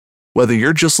Whether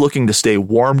you're just looking to stay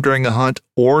warm during a hunt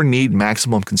or need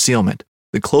maximum concealment,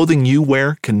 the clothing you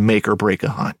wear can make or break a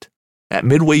hunt. At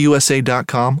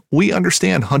MidwayUSA.com, we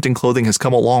understand hunting clothing has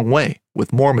come a long way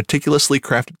with more meticulously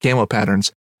crafted camo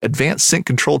patterns, advanced scent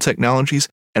control technologies,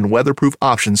 and weatherproof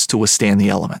options to withstand the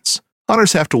elements.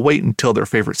 Hunters have to wait until their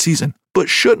favorite season, but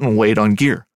shouldn't wait on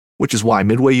gear, which is why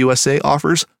Midway USA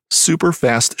offers super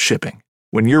fast shipping.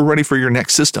 When you're ready for your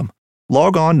next system,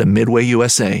 log on to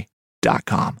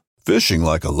MidwayUSA.com. Fishing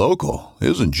like a local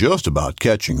isn't just about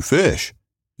catching fish.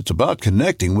 It's about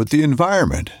connecting with the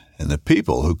environment and the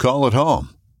people who call it home.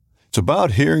 It's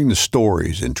about hearing the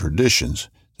stories and traditions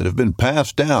that have been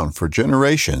passed down for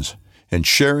generations and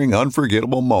sharing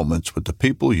unforgettable moments with the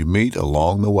people you meet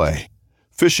along the way.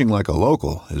 Fishing like a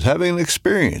local is having an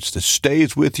experience that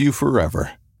stays with you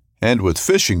forever. And with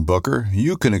Fishing Booker,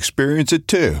 you can experience it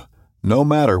too, no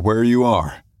matter where you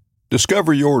are.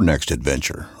 Discover your next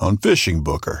adventure on Fishing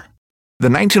Booker. The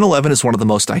 1911 is one of the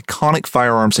most iconic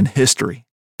firearms in history.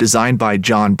 Designed by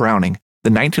John Browning,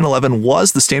 the 1911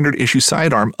 was the standard issue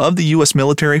sidearm of the U.S.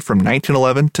 military from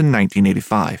 1911 to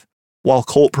 1985. While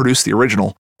Colt produced the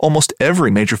original, almost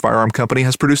every major firearm company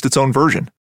has produced its own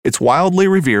version. It's wildly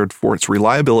revered for its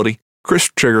reliability,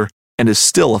 crisp trigger, and is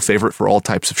still a favorite for all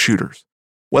types of shooters.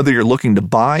 Whether you're looking to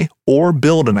buy or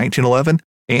build a 1911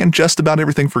 and just about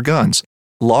everything for guns,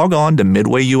 log on to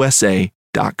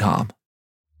MidwayUSA.com.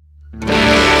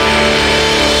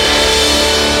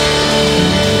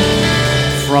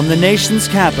 From the nation's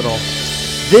capital,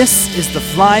 this is the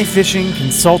Fly Fishing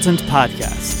Consultant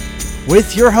Podcast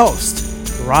with your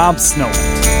host, Rob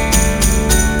Snowhite.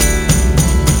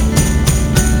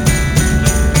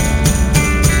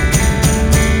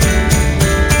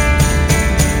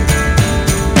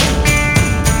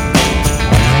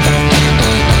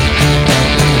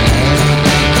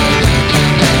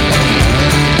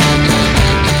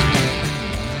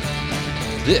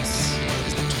 This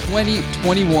is the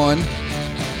 2021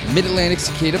 Mid-Atlantic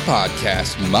Cicada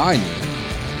Podcast. My name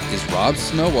is Rob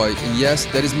Snowhite, and yes,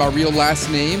 that is my real last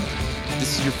name. If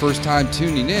this is your first time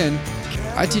tuning in,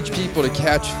 I teach people to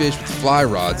catch fish with fly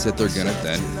rods that they're going to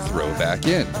then throw back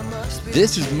in.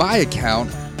 This is my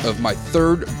account of my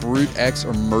third Brute X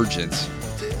emergence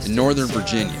in Northern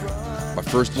Virginia. My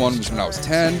first one was when I was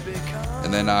 10,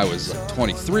 and then I was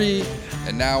 23,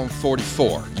 and now I'm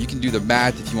 44. You can do the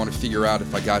math if you want to figure out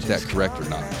if I got that correct or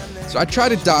not. So I try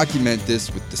to document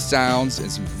this with the sounds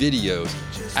and some videos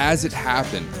as it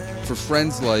happened for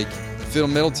friends like Phil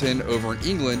Middleton over in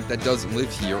England that doesn't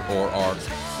live here, or our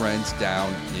friends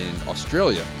down in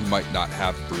Australia who might not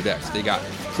have Brute X. They got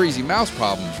crazy mouse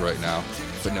problems right now,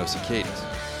 but no cicadas.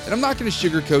 And I'm not going to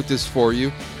sugarcoat this for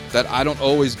you, that I don't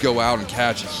always go out and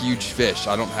catch a huge fish.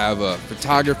 I don't have a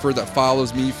photographer that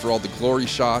follows me for all the glory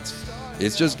shots.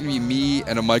 It's just going to be me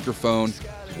and a microphone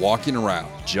walking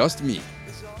around, just me.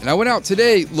 And I went out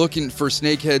today looking for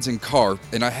snakeheads and carp,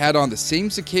 and I had on the same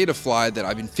cicada fly that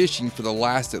I've been fishing for the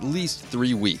last at least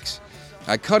 3 weeks.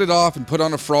 I cut it off and put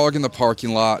on a frog in the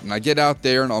parking lot, and I get out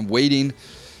there and I'm waiting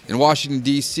in Washington,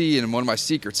 D.C. in one of my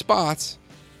secret spots,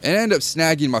 and I end up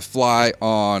snagging my fly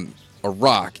on a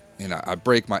rock, and I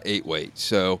break my 8-weight.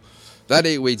 So that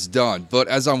 8-weight's done. But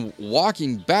as I'm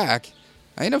walking back,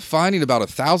 I end up finding about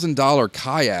 $1,000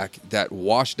 kayak that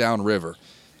washed down river.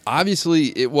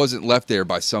 Obviously, it wasn't left there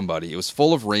by somebody. It was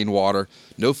full of rainwater,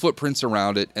 no footprints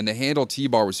around it, and the handle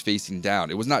T-bar was facing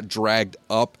down. It was not dragged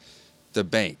up the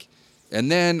bank.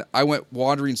 And then I went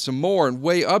wandering some more, and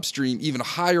way upstream, even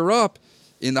higher up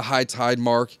in the high tide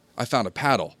mark, I found a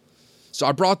paddle. So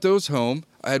I brought those home.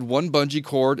 I had one bungee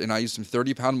cord, and I used some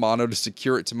 30-pound mono to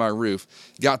secure it to my roof.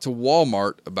 Got to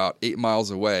Walmart about 8 miles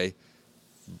away,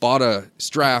 bought a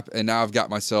strap, and now I've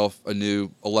got myself a new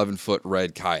 11-foot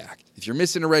red kayak. If you're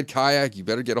missing a red kayak, you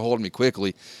better get a hold of me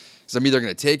quickly, because I'm either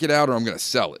going to take it out or I'm going to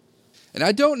sell it. And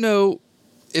I don't know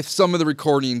if some of the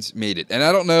recordings made it, and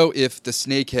I don't know if the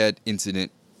snakehead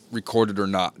incident recorded or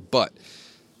not, but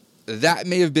that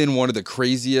may have been one of the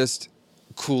craziest,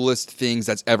 coolest things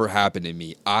that's ever happened to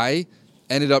me. I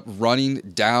ended up running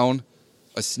down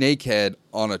a snakehead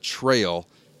on a trail.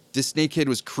 This snakehead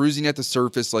was cruising at the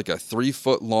surface like a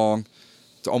 3-foot long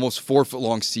to almost 4-foot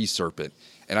long sea serpent.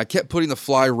 And I kept putting the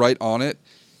fly right on it,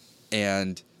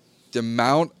 and the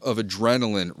amount of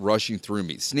adrenaline rushing through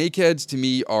me. Snakeheads, to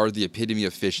me, are the epitome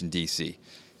of fish in D.C.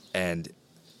 And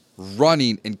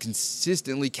running and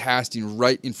consistently casting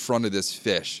right in front of this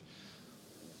fish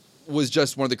was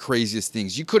just one of the craziest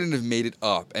things. You couldn't have made it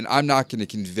up, and I'm not going to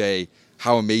convey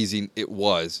how amazing it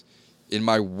was in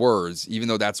my words, even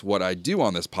though that's what I do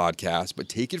on this podcast. But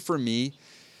take it from me,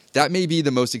 that may be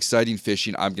the most exciting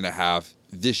fishing I'm going to have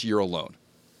this year alone.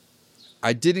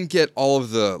 I didn't get all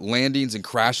of the landings and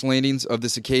crash landings of the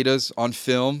cicadas on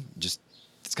film.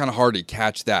 It's kind of hard to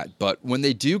catch that. But when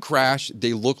they do crash,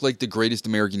 they look like the greatest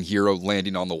American hero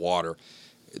landing on the water.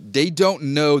 They don't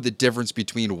know the difference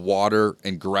between water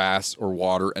and grass or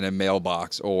water and a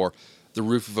mailbox or the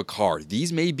roof of a car.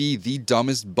 These may be the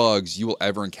dumbest bugs you will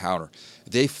ever encounter.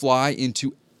 They fly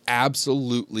into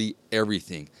absolutely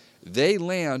everything. They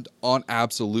land on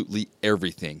absolutely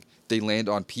everything. They land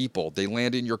on people. They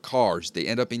land in your cars. They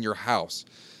end up in your house.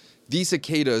 These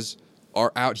cicadas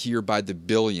are out here by the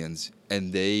billions,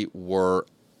 and they were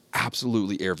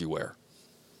absolutely everywhere.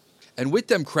 And with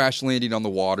them crash landing on the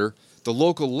water, the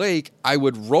local lake, I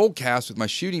would roll cast with my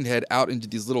shooting head out into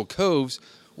these little coves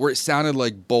where it sounded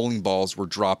like bowling balls were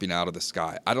dropping out of the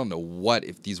sky. I don't know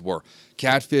if these were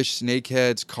catfish,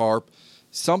 snakeheads, carp.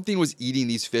 Something was eating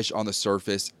these fish on the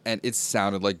surface, and it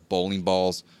sounded like bowling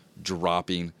balls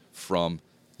dropping from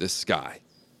the sky.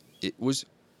 It was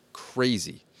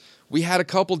crazy. We had a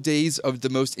couple days of the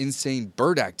most insane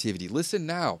bird activity. Listen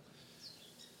now.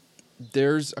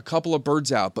 There's a couple of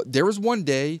birds out, but there was one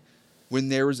day when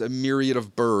there was a myriad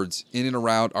of birds in and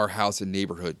around our house and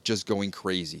neighborhood just going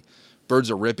crazy. Birds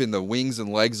are ripping the wings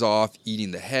and legs off,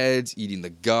 eating the heads, eating the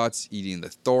guts, eating the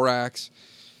thorax.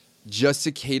 Just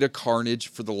cicada carnage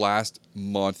for the last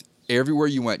month. Everywhere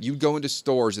you went, you'd go into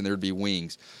stores and there'd be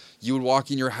wings. You would walk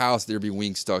in your house, there'd be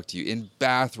wings stuck to you. In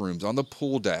bathrooms, on the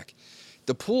pool deck.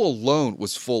 The pool alone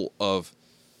was full of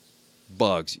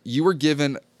bugs. You were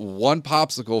given one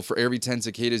popsicle for every 10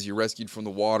 cicadas you rescued from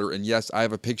the water. And yes, I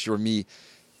have a picture of me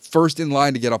first in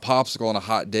line to get a popsicle on a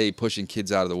hot day pushing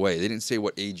kids out of the way. They didn't say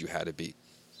what age you had to be.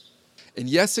 And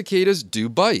yes, cicadas do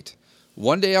bite.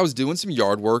 One day I was doing some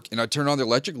yard work and I turned on the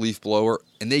electric leaf blower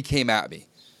and they came at me.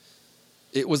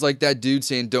 It was like that dude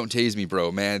saying, "Don't tase me,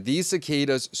 bro." Man, these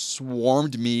cicadas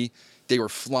swarmed me. They were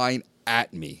flying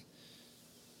at me.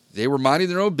 They were minding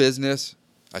their own business.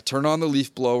 I turned on the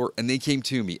leaf blower and they came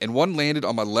to me. And one landed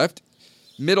on my left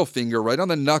middle finger, right on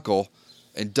the knuckle,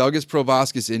 and dug his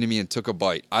proboscis into me and took a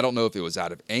bite. I don't know if it was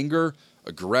out of anger,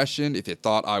 aggression, if it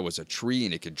thought I was a tree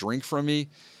and it could drink from me,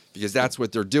 because that's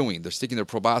what they're doing. They're sticking their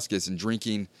proboscis and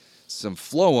drinking some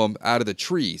phloem out of the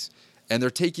trees. And they're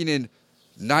taking in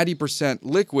 90%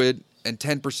 liquid and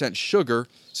 10% sugar,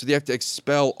 so they have to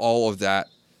expel all of that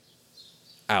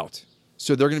out.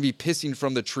 So they're going to be pissing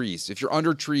from the trees. If you're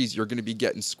under trees, you're going to be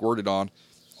getting squirted on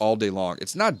all day long.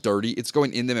 It's not dirty. It's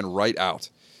going in them and right out.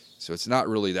 So it's not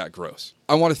really that gross.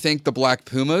 I want to thank the Black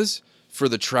Pumas for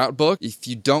the trout book. If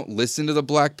you don't listen to the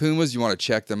Black Pumas, you want to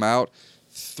check them out.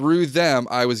 Through them,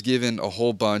 I was given a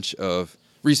whole bunch of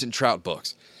recent trout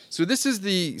books. So this is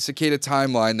the cicada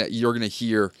timeline that you're going to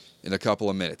hear in a couple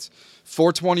of minutes.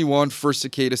 421, first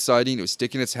cicada sighting. It was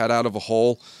sticking its head out of a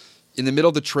hole in the middle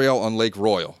of the trail on Lake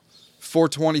Royal.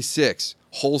 426,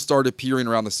 holes start appearing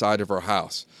around the side of our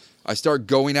house. I start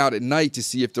going out at night to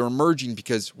see if they're emerging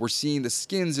because we're seeing the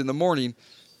skins in the morning,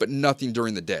 but nothing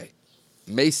during the day.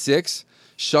 May 6,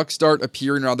 shucks start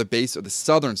appearing around the base of the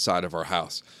southern side of our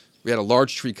house. We had a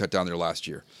large tree cut down there last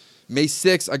year. May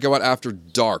 6, I go out after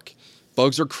dark.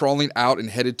 Bugs are crawling out and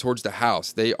headed towards the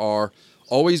house. They are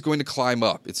always going to climb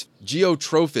up. It's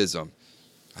geotrophism.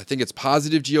 I think it's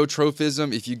positive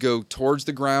geotrophism if you go towards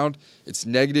the ground. It's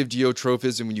negative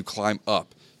geotrophism when you climb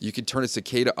up. You can turn a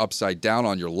cicada upside down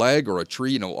on your leg or a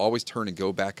tree and it'll always turn and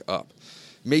go back up.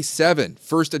 May 7,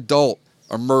 first adult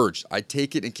emerged. I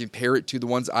take it and compare it to the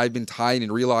ones I've been tying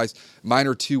and realize mine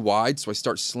are too wide, so I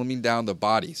start slimming down the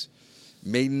bodies.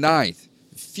 May 9th,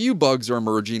 few bugs are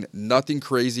emerging, nothing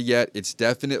crazy yet. It's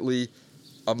definitely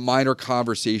a minor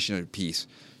conversation piece.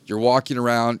 You're walking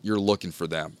around, you're looking for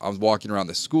them. I was walking around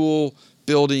the school,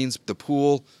 buildings, the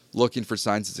pool, looking for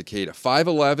signs of cicada.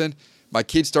 5/11, my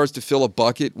kid starts to fill a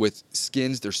bucket with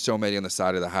skins. There's so many on the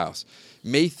side of the house.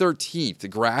 May 13th, the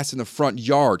grass in the front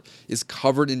yard is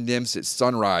covered in nymphs at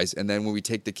sunrise, and then when we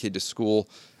take the kid to school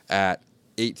at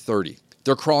 8:30.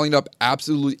 They're crawling up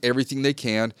absolutely everything they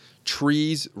can.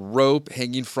 Trees, rope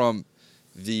hanging from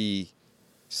the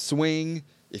swing.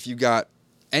 If you got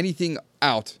anything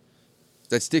out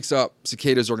that sticks up,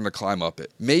 cicadas are going to climb up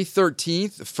it. May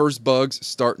 13th, the first bugs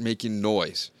start making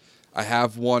noise. I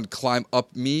have one climb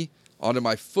up me onto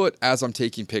my foot as I'm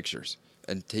taking pictures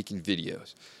and taking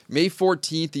videos. May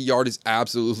 14th, the yard is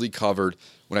absolutely covered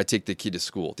when I take the kid to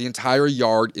school. The entire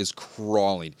yard is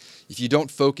crawling. If you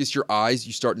don't focus your eyes,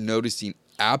 you start noticing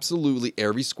absolutely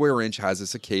every square inch has a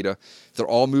cicada. They're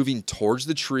all moving towards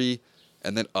the tree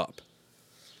and then up.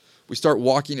 We start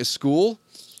walking to school,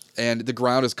 and the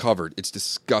ground is covered. It's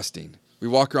disgusting. We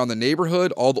walk around the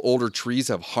neighborhood. All the older trees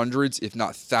have hundreds, if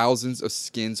not thousands, of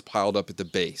skins piled up at the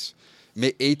base.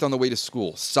 May 8th on the way to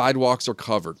school. Sidewalks are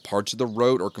covered. Parts of the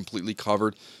road are completely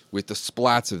covered with the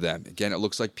splats of them. Again, it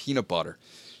looks like peanut butter.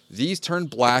 These turn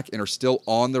black and are still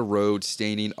on the road,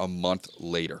 staining a month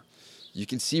later. You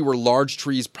can see where large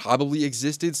trees probably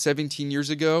existed 17 years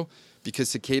ago because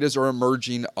cicadas are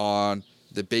emerging on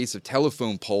the base of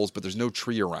telephone poles, but there's no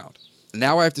tree around.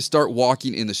 Now I have to start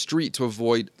walking in the street to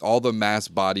avoid all the mass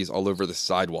bodies all over the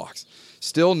sidewalks.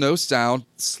 Still no sound,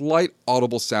 slight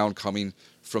audible sound coming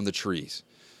from the trees.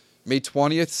 May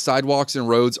 20th, sidewalks and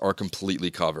roads are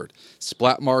completely covered.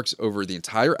 Splat marks over the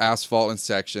entire asphalt in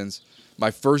sections.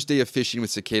 My first day of fishing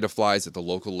with cicada flies at the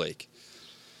local lake.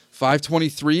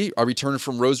 5:23, I return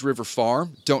from Rose River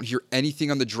Farm. Don't hear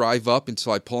anything on the drive up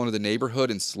until I pull into the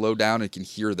neighborhood and slow down and can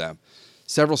hear them.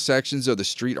 Several sections of the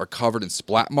street are covered in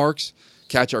splat marks.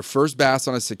 Catch our first bass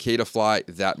on a cicada fly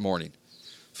that morning.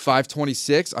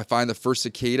 5:26, I find the first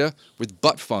cicada with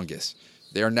butt fungus.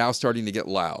 They are now starting to get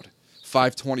loud.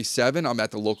 5:27, I'm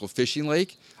at the local fishing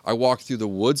lake. I walk through the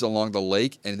woods along the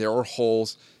lake, and there are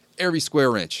holes every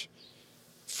square inch.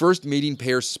 First mating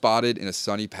pair spotted in a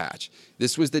sunny patch.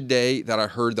 This was the day that I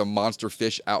heard the monster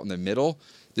fish out in the middle.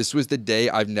 This was the day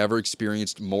I've never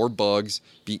experienced more bugs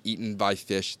being eaten by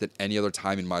fish than any other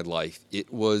time in my life.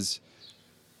 It was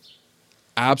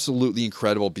absolutely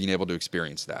incredible being able to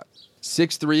experience that.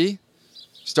 6:3,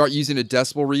 start using a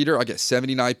decibel reader. I get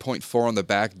 79.4 on the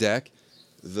back deck.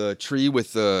 The tree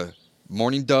with the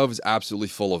mourning dove is absolutely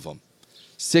full of them.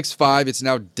 6:5, it's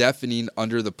now deafening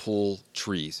under the pool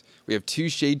trees. We have 2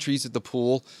 shade trees at the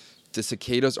pool. The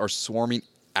cicadas are swarming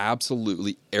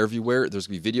absolutely everywhere. There's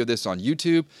going to be video of this on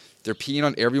YouTube. They're peeing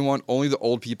on everyone. Only the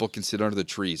old people can sit under the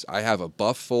trees. I have a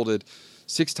buff folded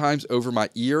 6 times over my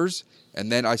ears,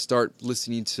 and then I start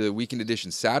listening to Weekend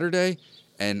Edition Saturday,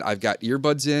 and I've got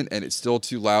earbuds in, and it's still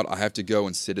too loud. I have to go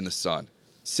and sit in the sun.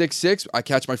 6:6, I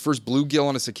catch my first bluegill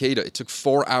on a cicada. It took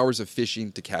 4 hours of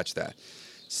fishing to catch that.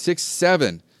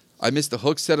 6:7, I missed the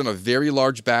hook set on a very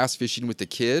large bass fishing with the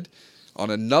kid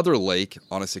on another lake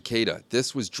on a cicada.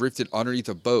 This was drifted underneath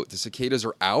a boat. The cicadas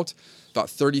are out about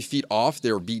 30 feet off.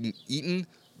 They were being eaten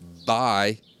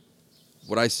by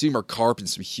what I assume are carp and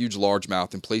some huge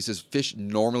largemouth in places fish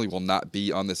normally will not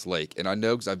be on this lake. And I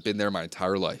know because I've been there my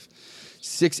entire life.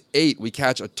 6:8, we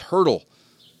catch a turtle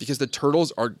because the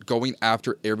turtles are going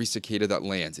after every cicada that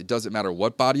lands. It doesn't matter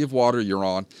what body of water you're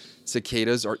on.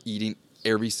 Cicadas are eating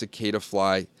every cicada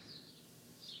fly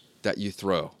that you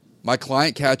throw. My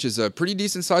client catches a pretty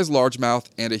decent sized largemouth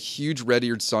and a huge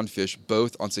red-eared sunfish,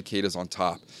 both on cicadas on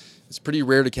top. It's pretty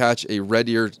rare to catch a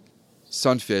red-eared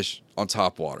sunfish on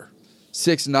top water.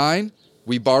 6:9,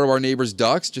 we borrow our neighbor's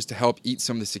ducks just to help eat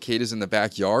some of the cicadas in the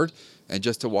backyard and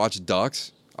just to watch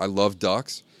ducks. I love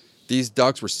ducks. These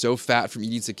ducks were so fat from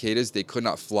eating cicadas, they could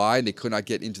not fly and they could not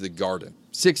get into the garden.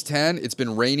 6:10, it's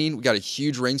been raining. We got a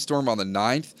huge rainstorm on the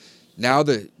 9th. Now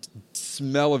the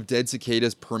smell of dead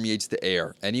cicadas permeates the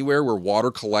air. Anywhere where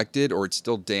water collected or it's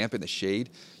still damp in the shade,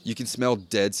 you can smell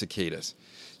dead cicadas.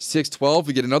 6:12,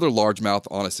 we get another largemouth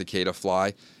on a cicada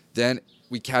fly. Then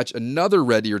we catch another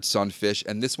red-eared sunfish,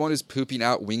 and this one is pooping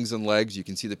out wings and legs. You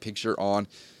can see the picture on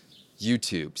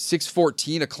YouTube.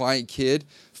 6:14, a client kid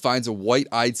finds a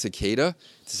white-eyed cicada.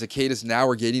 The cicadas now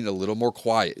are getting a little more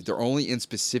quiet. They're only in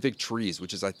specific trees,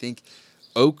 which is, I think,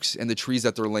 oaks and the trees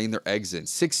that they're laying their eggs in.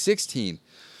 6:16,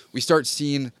 we start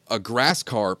seeing a grass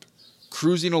carp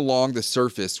cruising along the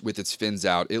surface with its fins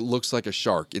out. It looks like a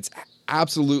shark. It's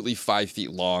absolutely 5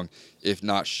 feet long, if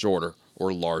not shorter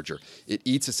or larger. It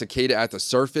eats a cicada at the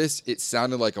surface. It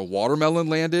sounded like a watermelon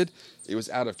landed. It was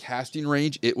out of casting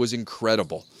range. It was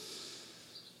incredible.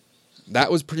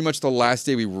 That was pretty much the last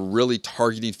day we were really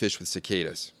targeting fish with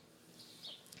cicadas.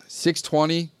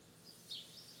 6:20,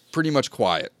 pretty much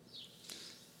quiet.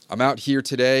 I'm out here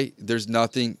today. There's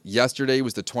nothing. Yesterday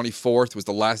was the 24th, was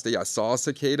the last day I saw a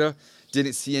cicada.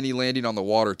 Didn't see any landing on the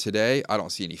water today. I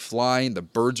don't see any flying. The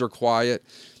birds are quiet.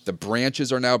 The branches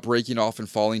are now breaking off and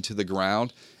falling to the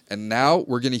ground. And now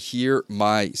we're going to hear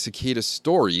my cicada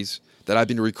stories that I've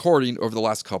been recording over the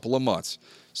last couple of months.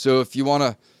 So if you want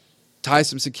to tie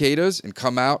some cicadas and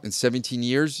come out in 17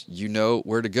 years, you know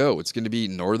where to go. It's going to be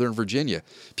Northern Virginia.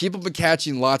 People have been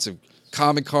catching lots of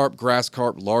common carp, grass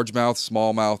carp, largemouth,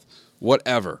 smallmouth,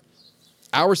 whatever.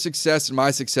 Our success and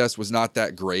my success was not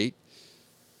that great.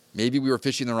 Maybe we were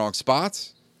fishing the wrong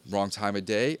spots, wrong time of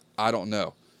day. I don't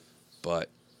know. But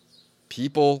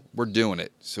people were doing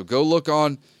it. So go look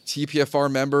on TPFR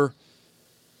member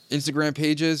Instagram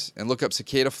pages and look up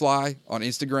cicada fly on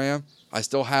Instagram. I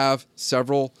still have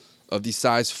several of the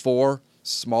size 4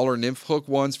 smaller nymph hook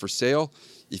ones for sale.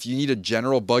 If you need a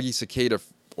general buggy cicada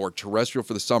or terrestrial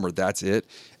for the summer, that's it.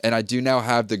 And I do now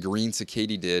have the green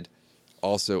cicadid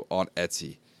also on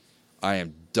Etsy. I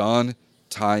am done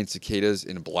tying cicadas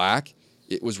in black.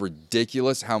 It was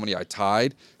ridiculous how many I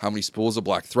tied, how many spools of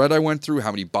black thread I went through,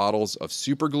 how many bottles of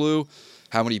super glue,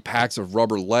 how many packs of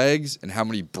rubber legs, and how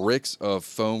many bricks of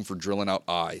foam for drilling out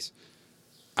eyes.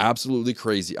 Absolutely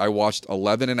crazy. I watched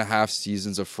 11 and a half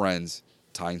seasons of Friends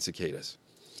tying cicadas.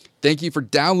 Thank you for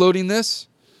downloading this.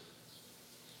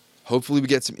 Hopefully we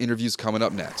get some interviews coming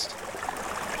up next.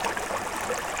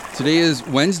 Today is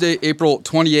Wednesday, April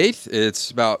 28th.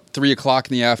 It's about 3 o'clock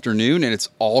in the afternoon, and it's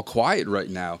all quiet right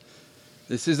now.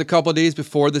 This is a couple of days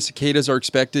before the cicadas are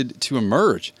expected to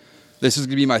emerge. This is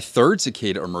going to be my third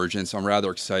cicada emergence, so I'm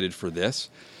rather excited for this.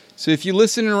 So if you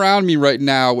listen around me right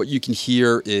now, what you can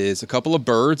hear is a couple of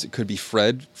birds. It could be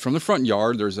Fred from the front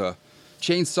yard. There's a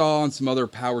chainsaw and some other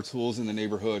power tools in the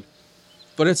neighborhood.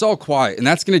 But it's all quiet, and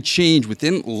that's going to change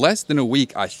within less than a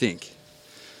week, I think.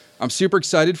 I'm super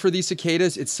excited for these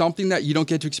cicadas. It's something that you don't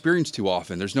get to experience too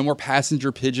often. There's no more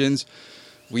passenger pigeons.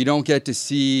 We don't get to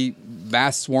see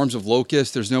mass swarms of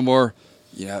locusts. There's no more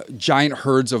giant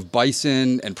herds of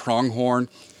bison and pronghorn.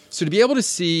 So to be able to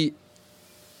see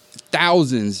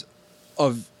thousands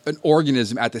of an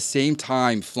organism at the same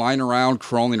time flying around,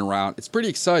 crawling around, it's pretty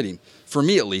exciting. For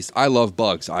me, at least, I love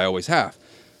bugs. I always have.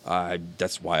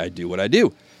 That's why I do what I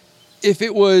do. If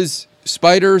it was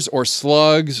spiders or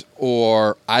slugs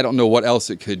or I don't know what else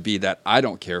it could be that I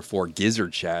don't care for,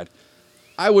 gizzard shad,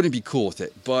 I wouldn't be cool with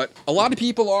it. But a lot of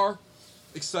people are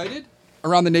excited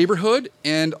around the neighborhood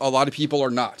and a lot of people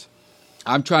are not.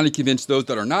 I'm trying to convince those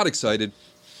that are not excited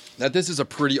that this is a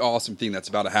pretty awesome thing that's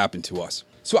about to happen to us.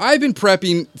 So I've been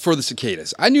prepping for the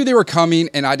cicadas. I knew they were coming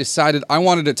and I decided I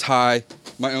wanted to tie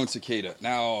my own cicada.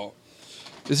 Now,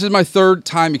 this is my third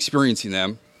time experiencing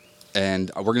them,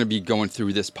 and we're going to be going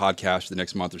through this podcast for the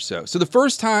next month or so. So the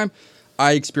first time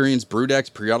I experienced Brood-X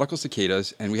periodical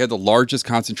cicadas, and we had the largest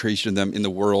concentration of them in the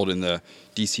world in the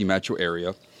DC metro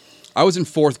area. I was in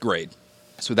 4th grade,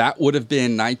 so that would have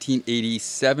been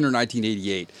 1987 or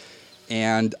 1988.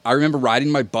 And I remember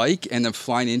riding my bike and them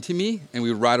flying into me, and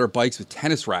we would ride our bikes with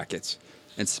tennis rackets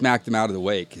and smack them out of the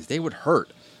way because they would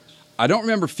hurt. I don't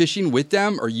remember fishing with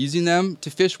them or using them to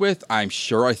fish with. I'm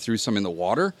sure I threw some in the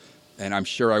water, and I'm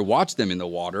sure I watched them in the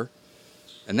water.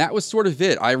 And that was sort of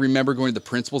it. I remember going to the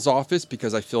principal's office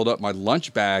because I filled up my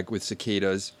lunch bag with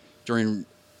cicadas during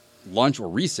lunch or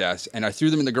recess, and I threw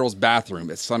them in the girls' bathroom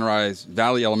at Sunrise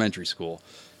Valley Elementary School.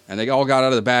 And they all got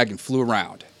out of the bag and flew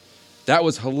around. That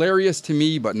was hilarious to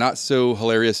me, but not so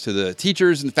hilarious to the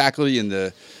teachers and faculty and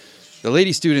the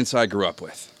lady students I grew up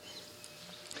with.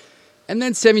 And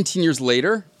then 17 years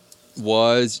later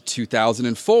was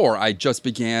 2004. I just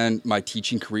began my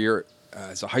teaching career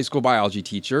as a high school biology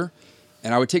teacher,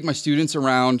 and I would take my students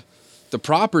around the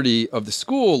property of the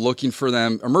school looking for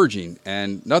them emerging,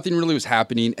 and nothing really was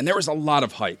happening, and there was a lot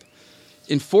of hype.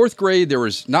 In 4th grade, there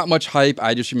was not much hype.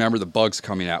 I just remember the bugs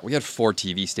coming out. We had 4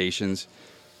 TV stations.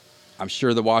 I'm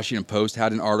sure the Washington Post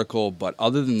had an article, but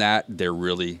other than that, there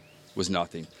really was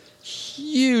nothing.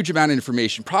 Huge amount of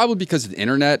information, probably because of the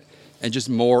internet and just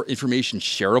more information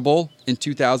shareable in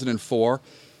 2004.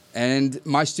 And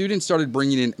my students started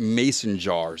bringing in mason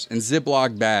jars and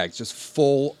Ziploc bags just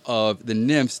full of the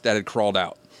nymphs that had crawled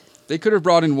out. They could have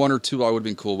brought in 1 or 2 I would have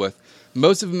been cool with.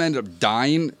 Most of them ended up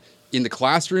dying in the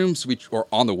classrooms or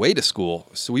on the way to school,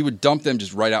 so we would dump them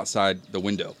just right outside the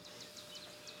window.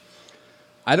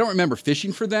 I don't remember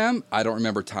fishing for them. I don't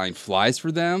remember tying flies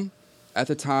for them at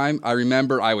the time. I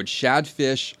remember I would shad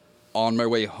fish on my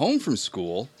way home from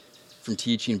school, from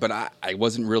teaching, but I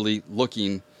wasn't really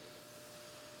looking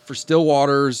for still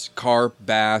waters, carp,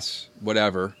 bass,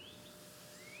 whatever,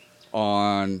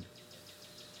 on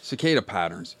cicada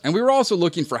patterns. And we were also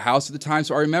looking for house at the time,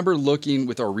 so I remember looking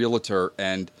with our realtor,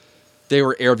 and they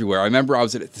were everywhere. I remember I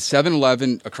was at the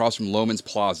 7-Eleven across from Loman's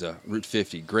Plaza, Route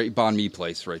 50, great banh mi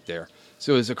place right there.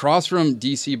 So it was across from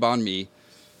DC Banh Mi,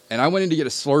 and I went in to get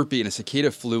a Slurpee, and a cicada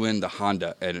flew in the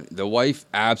Honda, and the wife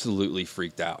absolutely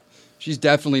freaked out. She's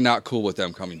definitely not cool with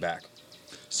them coming back.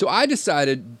 So I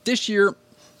decided this year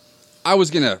I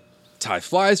was going to tie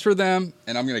flies for them,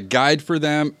 and I'm going to guide for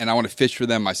them, and I want to fish for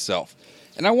them myself.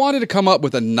 And I wanted to come up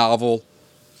with a novel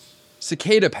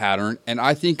cicada pattern, and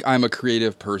I think I'm a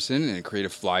creative person and a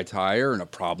creative fly tyer and a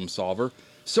problem solver.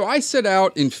 So I set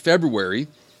out in February.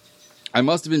 I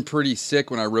must have been pretty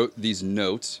sick when I wrote these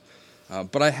notes,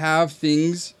 but I have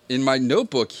things in my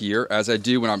notebook here, as I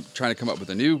do when I'm trying to come up with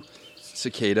a new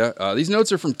cicada. These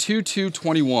notes are from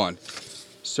 2/2/21.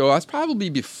 So that's probably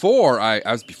before I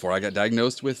got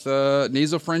diagnosed with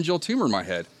nasopharyngeal tumor in my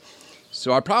head.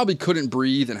 So I probably couldn't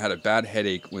breathe and had a bad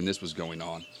headache when this was going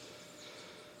on.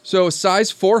 So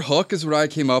size 4 hook is what I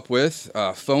came up with.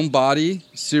 Foam body,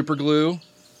 super glue.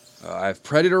 I have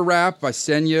Predator Wrap by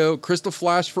Senyo, Crystal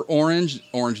Flash for orange,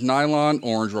 orange nylon,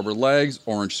 orange rubber legs,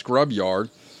 orange scrub yard,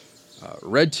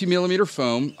 red 2mm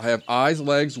foam. I have eyes,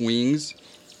 legs, wings,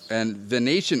 and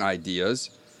venation ideas.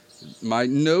 My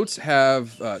notes have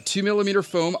 2mm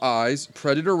foam eyes,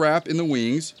 Predator Wrap in the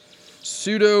wings,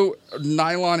 pseudo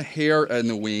nylon hair in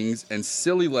the wings, and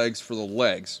silly legs for the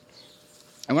legs.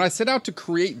 And when I set out to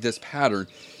create this pattern,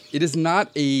 it is not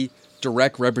a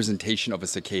direct representation of a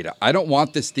cicada. I don't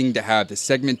want this thing to have the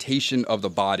segmentation of the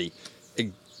body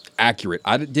accurate.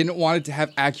 I didn't want it to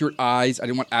have accurate eyes. I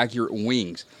didn't want accurate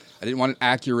wings. I didn't want an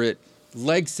accurate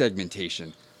leg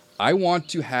segmentation. I want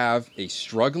to have a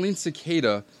struggling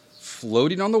cicada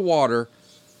floating on the water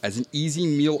as an easy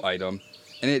meal item.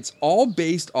 And it's all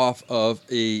based off of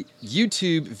a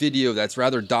YouTube video that's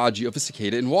rather dodgy of a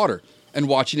cicada in water and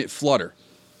watching it flutter.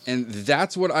 And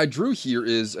that's what I drew here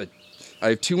is I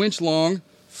have 2-inch long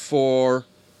for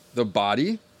the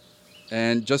body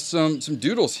and just some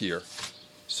doodles here.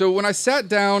 So when I sat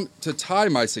down to tie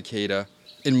my cicada,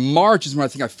 in March is when I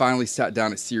think I finally sat down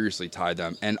to seriously tie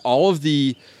them. And all of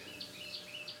the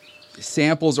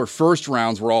samples or first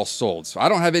rounds were all sold. So I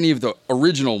don't have any of the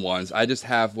original ones. I just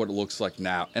have what it looks like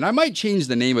now. And I might change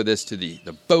the name of this to the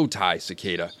bow tie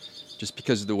cicada just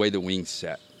because of the way the wings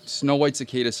set. Snow White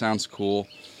cicada sounds cool,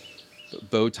 but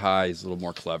bow tie is a little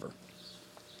more clever.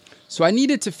 So I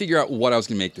needed to figure out what I was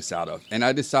going to make this out of. And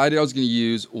I decided I was going to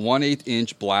use 1/8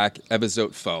 inch black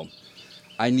Evizote foam.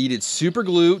 I needed super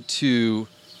glue to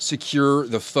secure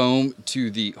the foam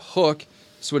to the hook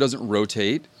so it doesn't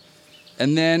rotate.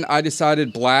 And then I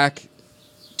decided black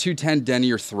 210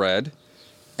 denier thread.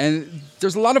 And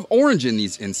there's a lot of orange in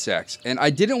these insects. And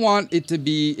I didn't want it to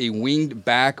be a winged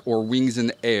back or wings in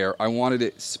the air. I wanted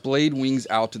it splayed wings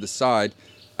out to the side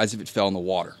as if it fell in the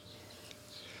water.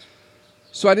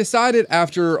 So I decided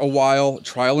after a while,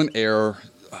 trial and error,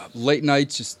 late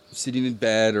nights just sitting in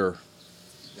bed or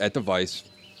at the vise,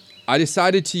 I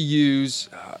decided to use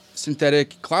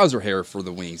synthetic Clouser hair for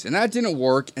the wings. And that didn't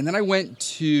work. And then I went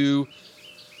to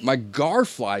my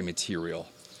Garfly material.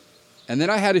 And then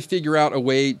I had to figure out a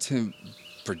way to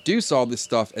produce all this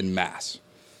stuff en masse.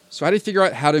 So I had to figure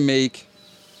out how to make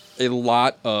a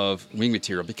lot of wing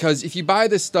material. Because if you buy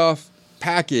this stuff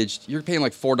packaged, you're paying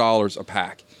like $4 a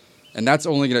pack. And that's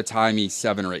only going to tie me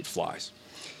 7 or 8 flies.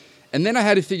 And then I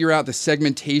had to figure out the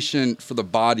segmentation for the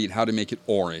body and how to make it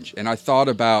orange. And I thought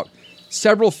about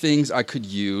several things I could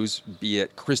use, be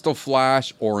it Crystal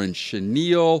Flash, orange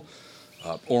chenille,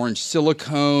 orange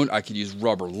silicone. I could use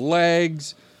rubber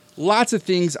legs. Lots of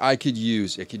things I could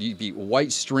use. It could be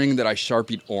white string that I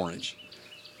Sharpied orange.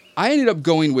 I ended up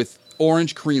going with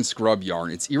orange Korean scrub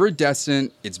yarn. It's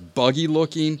iridescent. It's buggy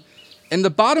looking. And the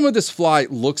bottom of this fly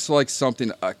looks like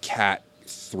something a cat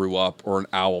threw up or an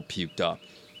owl puked up.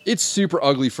 It's super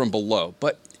ugly from below.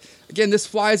 But again, this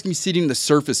fly is going to be sitting in the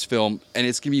surface film and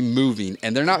it's going to be moving.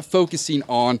 And they're not focusing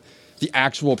on the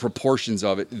actual proportions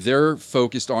of it. They're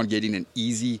focused on getting an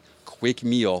easy, quick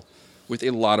meal with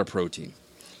a lot of protein.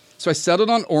 So I settled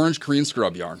on orange Korean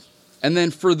scrub yarn. And then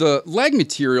for the leg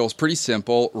material, it's pretty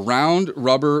simple. Round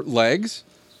rubber legs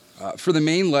for the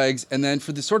main legs. And then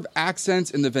for the sort of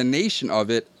accents and the venation of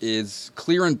it is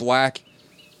clear and black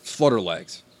flutter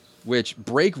legs, which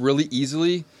break really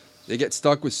easily. They get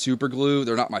stuck with super glue.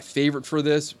 They're not my favorite for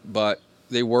this, but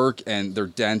they work and they're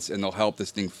dense and they'll help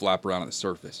this thing flap around on the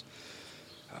surface.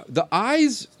 The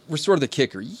eyes were sort of the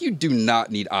kicker. You do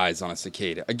not need eyes on a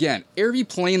cicada. Again, every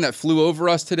plane that flew over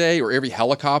us today or every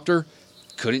helicopter,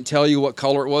 couldn't tell you what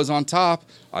color it was on top.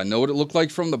 I know what it looked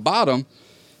like from the bottom.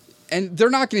 And they're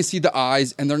not going to see the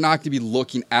eyes and they're not going to be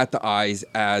looking at the eyes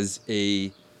as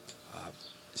a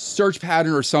search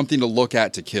pattern or something to look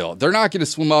at to kill. They're not going to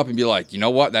swim up and be like, you know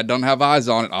what, that doesn't have eyes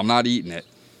on it. I'm not eating it.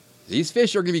 These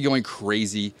fish are going to be going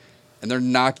crazy and they're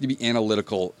not going to be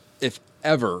analytical, if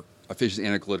ever a fish is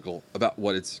analytical about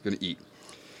what it's going to eat.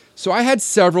 So I had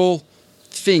several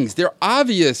things. They're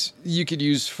obvious you could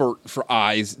use for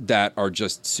eyes that are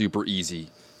just super easy.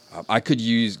 I could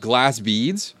use glass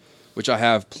beads, which I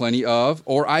have plenty of,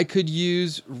 or I could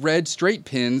use red straight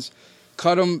pins,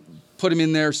 cut them, put them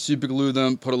in there, super glue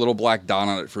them, put a little black dot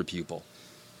on it for a pupil.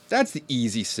 That's the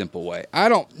easy, simple way. I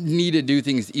don't need to do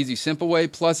things the easy, simple way.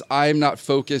 Plus, I'm not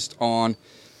focused on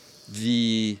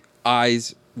the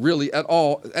eyes really at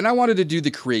all. And I wanted to do the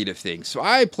creative thing. So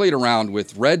I played around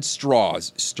with red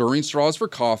straws, stirring straws for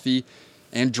coffee,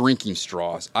 and drinking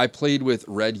straws. I played with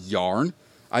red yarn.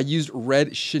 I used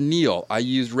red chenille. I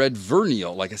used red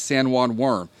vernal, like a San Juan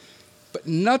worm. But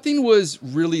nothing was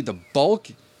really the bulk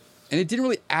and it didn't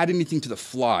really add anything to the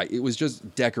fly. It was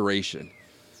just decoration.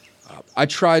 I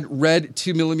tried red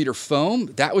 2mm foam.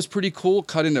 That was pretty cool,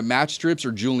 cut into match strips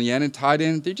or julienne and tied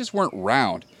in. They just weren't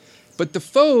round. But the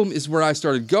foam is where I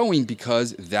started going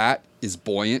because that is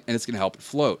buoyant and it's going to help it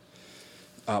float.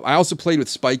 I also played with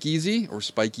Spike Easy or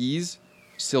Spike Ease,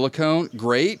 silicone,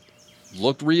 great,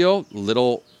 looked real,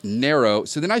 little narrow.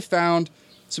 So then I found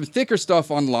some thicker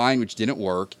stuff online which didn't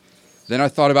work. Then I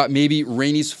thought about maybe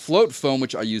Rainey's float foam,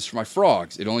 which I use for my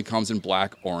frogs. It only comes in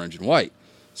black, orange, and white.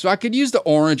 So I could use the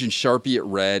orange and Sharpie it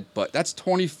red, but that's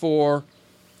 24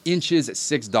 inches at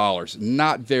 $6.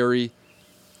 Not very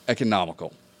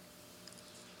economical.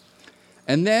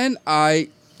 And then I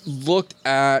looked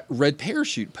at red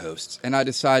parachute posts, and I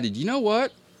decided, you know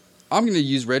what? I'm going to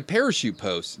use red parachute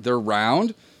posts. They're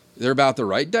round. They're about the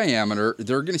right diameter.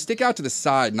 They're going to stick out to the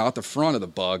side, not the front of the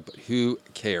bug, but who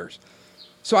cares?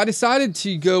 So I decided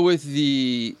to go with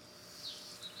the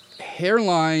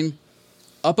Hairline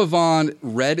Up-Avon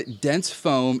red dense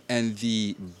foam and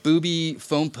the Booby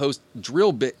foam post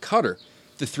drill bit cutter,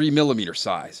 the 3mm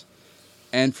size.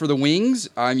 And for the wings,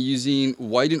 I'm using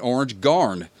white and orange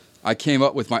Garn. I came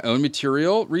up with my own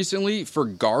material recently for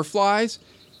gar flies,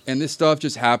 and this stuff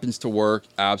just happens to work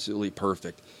absolutely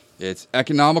perfect. It's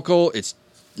economical, it's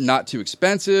not too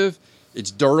expensive, it's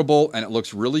durable, and it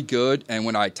looks really good. And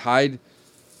when I tied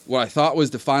what I thought was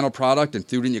the final product and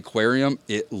threw it in the aquarium,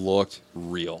 it looked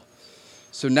real.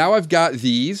 So now I've got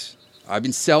these. I've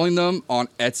been selling them on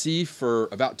Etsy for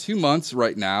about 2 months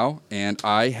right now, and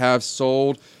I have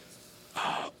sold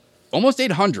almost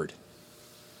 800.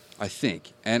 I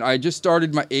think. And I just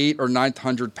started my 800 or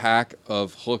 900 pack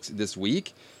of hooks this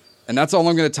week. And that's all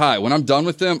I'm going to tie. When I'm done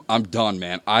with them, I'm done,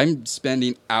 man. I'm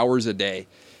spending hours a day.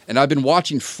 And I've been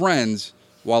watching Friends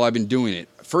while I've been doing it.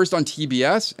 First on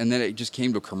TBS, and then it just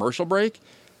came to a commercial break.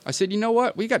 I said, you know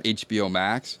what? We got HBO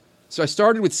Max. So I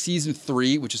started with season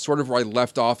 3, which is sort of where I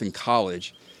left off in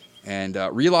college. And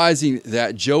realizing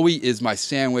that Joey is my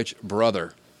sandwich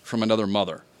brother from another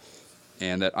mother.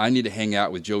 And that I need to hang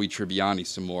out with Joey Tribbiani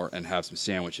some more and have some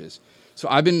sandwiches. So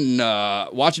I've been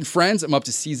watching Friends. I'm up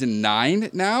to season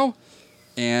 9 now,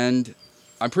 and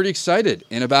I'm pretty excited.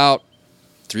 In about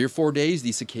 3 or 4 days,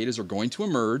 these cicadas are going to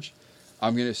emerge.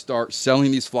 I'm going to start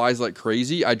selling these flies like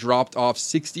crazy. I dropped off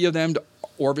 60 of them to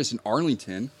Orvis in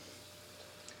Arlington,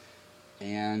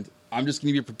 and I'm just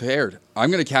going to be prepared.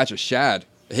 I'm going to catch a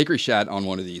hickory shad on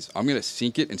one of these. I'm going to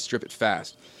sink it and strip it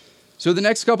fast. So the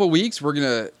next couple of weeks, we're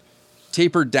going to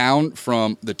taper down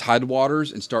from the tidal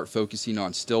waters and start focusing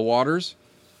on still waters.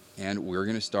 And we're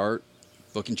going to start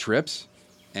booking trips.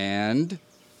 And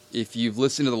if you've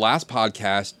listened to the last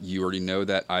podcast, you already know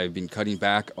that I've been cutting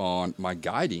back on my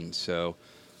guiding. So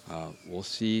we'll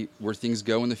see where things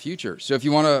go in the future. So if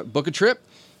you want to book a trip,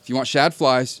 if you want shad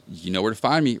flies, you know where to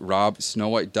find me,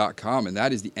 robsnowhite.com. And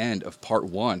that is the end of part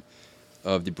 1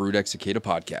 of the Brood X Cicada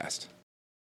podcast.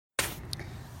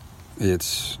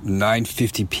 It's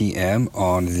 9:50 p.m.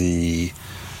 on the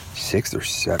 6th or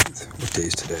 7th. What day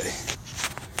is today?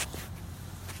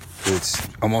 It's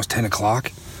almost 10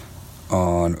 o'clock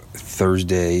on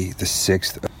Thursday, the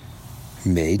 6th of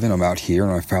May. And I'm out here,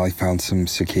 and I finally found some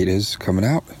cicadas coming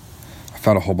out. I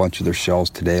found a whole bunch of their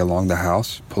shells today along the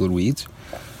house, pulling weeds.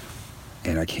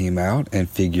 And I came out and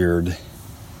figured I'm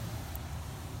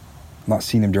not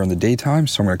seeing them during the daytime,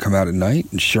 so I'm going to come out at night.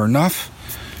 And sure enough,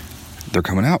 they're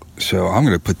coming out. So I'm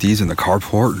going to put these in the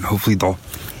carport, and hopefully they'll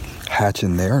hatch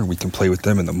in there and we can play with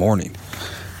them in the morning.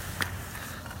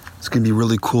 It's going to be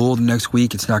really cool next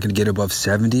week. It's not going to get above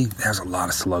 70. There's a lot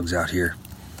of slugs out here.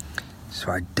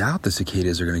 So I doubt the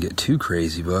cicadas are going to get too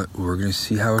crazy, but we're going to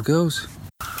see how it goes.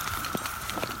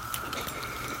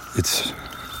 It's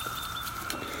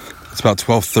about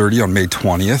 12:30 on May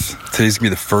 20th. Today's going to be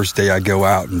the first day I go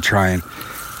out and try and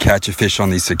catch a fish on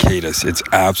these cicadas. It's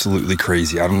absolutely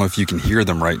crazy. I don't know if you can hear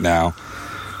them right now,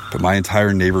 but my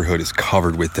entire neighborhood is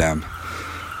covered with them.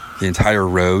 The entire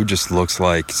road just looks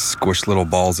like squished little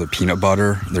balls of peanut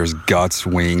butter. There's guts,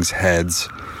 wings, heads,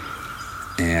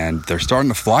 and they're starting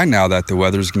to fly now that the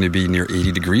weather's going to be near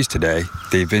 80 degrees today.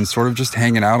 They've been sort of just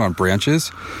hanging out on branches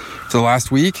for the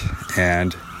last week,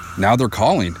 and now they're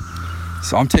calling.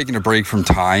 So I'm taking a break from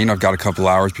tying. I've got a couple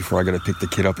hours before I got to pick the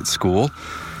kid up at school.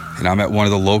 And I'm at one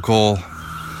of the local,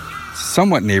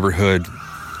 somewhat neighborhood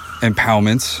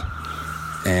impoundments.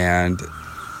 And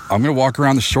I'm going to walk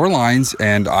around the shorelines,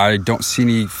 and I don't see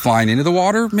any flying into the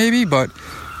water, maybe, but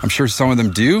I'm sure some of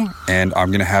them do. And I'm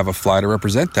going to have a fly to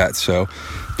represent that. So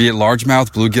be it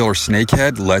largemouth, bluegill, or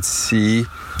snakehead, let's see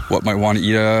what might want to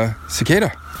eat a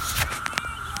cicada.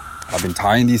 I've been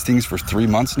tying these things for 3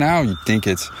 months now. You'd think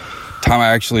it's time I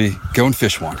actually go and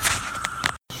fish one.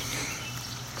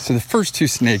 So the first two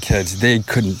snakeheads, they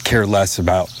couldn't care less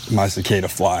about my cicada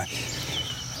fly.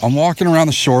 I'm walking around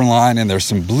the shoreline and there's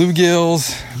some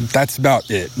bluegills. That's about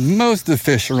it. Most of the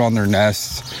fish are on their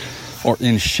nests or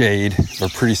in shade. They're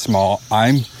pretty small.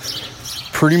 I'm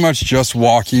pretty much just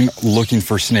walking, looking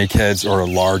for snakeheads or a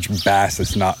large bass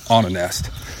that's not on a nest.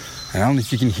 And I don't know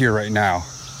if you can hear right now.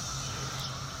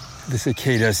 The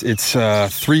cicadas, it's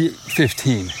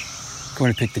 3:15.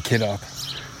 Going to pick the kid up.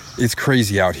 It's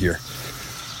crazy out here.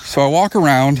 So I walk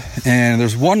around and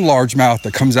there's one largemouth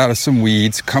that comes out of some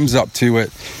weeds, comes up to it,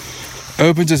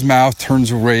 opens his mouth, turns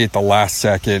away at the last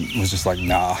second, was just like,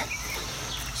 nah.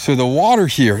 So the water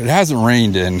here, it hasn't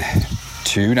rained in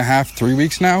 2.5, 3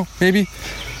 weeks now, maybe.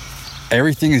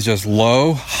 Everything is just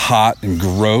low, hot, and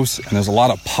gross, and there's a lot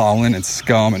of pollen and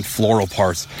scum and floral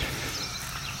parts.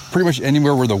 Pretty much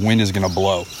anywhere where the wind is gonna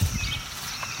blow.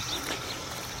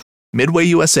 Midway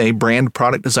USA brand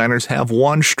product designers have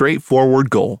one straightforward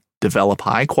goal: develop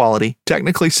high-quality,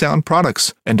 technically sound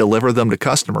products and deliver them to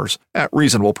customers at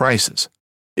reasonable prices.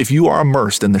 If you are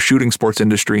immersed in the shooting sports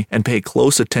industry and pay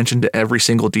close attention to every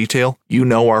single detail, you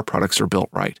know our products are built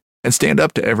right and stand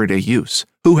up to everyday use.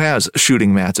 Who has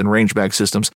shooting mats and range bag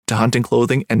systems to hunting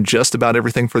clothing and just about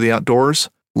everything for the outdoors?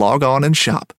 Log on and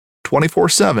shop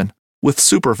 24/7 with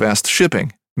super fast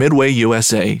shipping.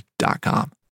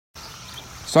 MidwayUSA.com.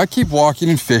 So I keep walking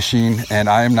and fishing, and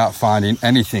I am not finding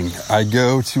anything. I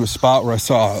go to a spot where I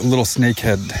saw a little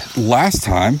snakehead last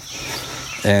time,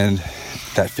 and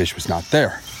that fish was not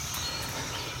there.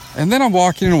 And then I'm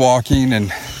walking,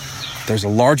 and there's a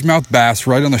largemouth bass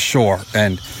right on the shore,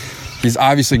 and he's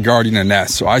obviously guarding a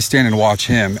nest. So I stand and watch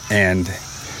him, and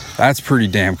that's pretty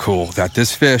damn cool that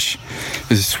this fish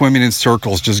is swimming in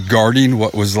circles, just guarding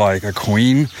what was like a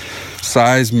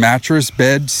queen-size mattress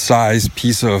bed-size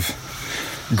piece of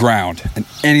ground, and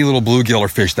any little bluegill or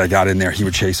fish that got in there, he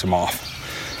would chase him off.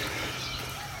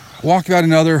 Walk about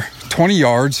another 20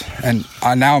 yards, and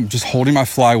now I'm just holding my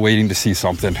fly waiting to see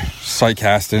something. Sight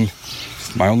casting.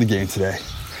 It's my only game today.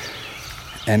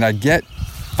 And I get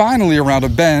finally around a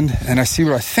bend, and I see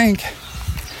what I think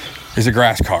is a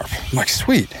grass carp. I'm like,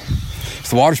 sweet. So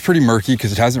the water's pretty murky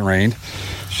because it hasn't rained.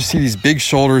 You see these big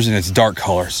shoulders and it's dark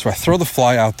color. So I throw the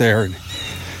fly out there, and the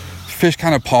fish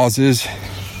kind of pauses,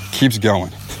 keeps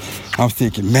going. I'm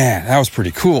thinking, man, that was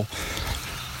pretty cool.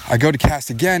 I go to cast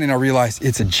again, and I realize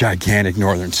it's a gigantic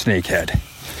northern snakehead.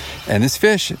 And this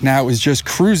fish now is just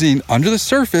cruising under the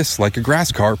surface like a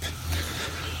grass carp,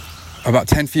 about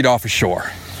 10 feet off of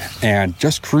shore, and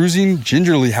just cruising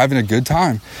gingerly, having a good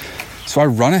time. So I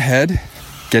run ahead,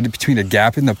 get it between a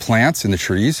gap in the plants and the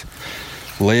trees,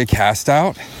 lay a cast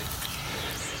out,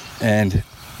 and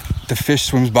the fish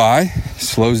swims by,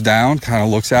 slows down, kind of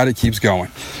looks at it, keeps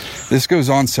going. This goes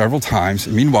on several times.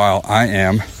 Meanwhile, I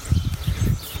am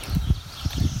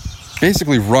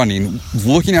basically running,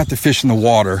 looking at the fish in the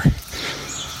water,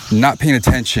 not paying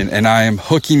attention, and I am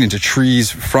hooking into trees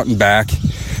front and back.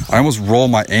 I almost roll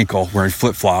my ankle wearing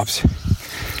flip-flops.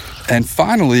 And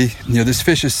finally, this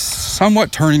fish is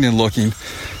somewhat turning and looking.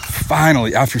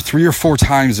 Finally, after 3 or 4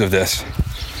 times of this,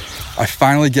 I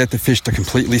finally get the fish to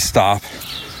completely stop.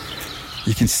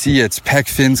 You can see its pec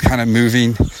fins kind of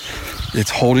moving. It's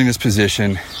holding its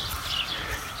position,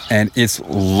 and it's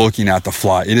looking at the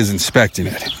fly. It is inspecting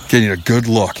it, getting a good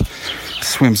look.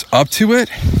 Swims up to it,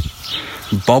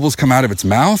 bubbles come out of its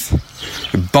mouth,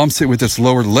 it bumps it with its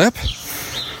lower lip,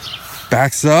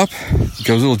 backs up,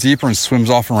 goes a little deeper, and swims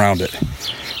off around it.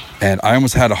 And I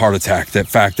almost had a heart attack. The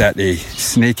fact that a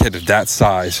snakehead of that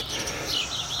size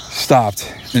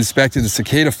stopped, inspected the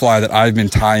cicada fly that I've been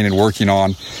tying and working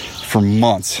on for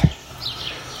months,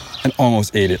 and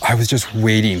almost ate it. I was just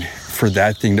waiting for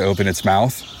that thing to open its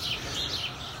mouth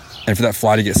and for that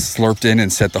fly to get slurped in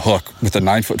and set the hook. With a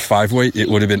 9'5" weight, it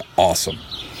would have been awesome.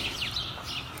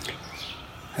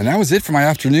 And that was it for my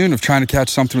afternoon of trying to catch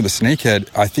something with a snakehead.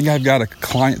 I think I've got a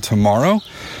client tomorrow,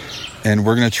 and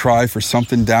we're gonna try for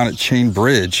something down at Chain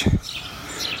Bridge.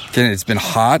 Again, it's been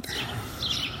hot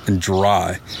and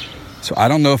dry, so I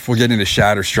don't know if we'll get into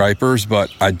shad or stripers, but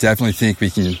I definitely think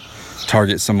we can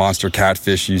target some monster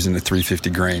catfish using the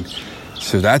 350 grain.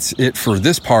 So that's it for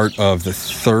this part of the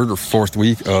 3rd or 4th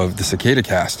week of the cicada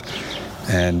cast.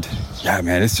 And yeah,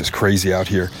 man, it's just crazy out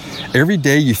here. Every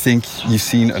day you think you've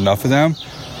seen enough of them,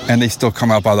 and they still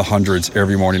come out by the hundreds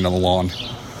every morning on the lawn.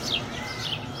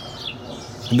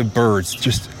 And the birds,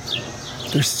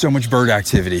 there's so much bird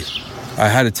activity. I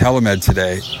had a telemed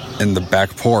today in the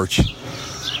back porch,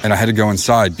 and I had to go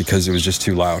inside because it was just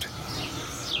too loud.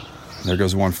 There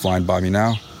goes one flying by me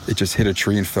now. It just hit a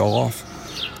tree and fell off.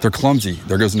 They're clumsy.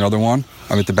 There goes another one.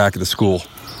 I'm at the back of the school.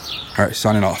 All right,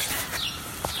 signing off.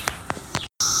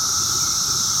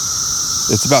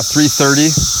 It's about 3:30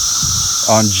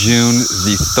 on June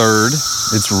the 3rd.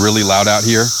 It's really loud out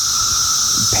here.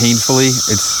 Painfully,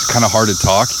 it's kind of hard to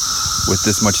talk with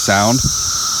this much sound.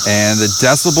 And the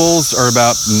decibels are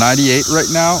about 98 right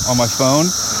now on my phone.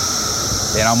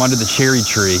 And I'm under the cherry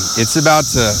tree. It's about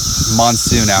to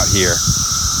monsoon out here.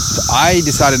 So I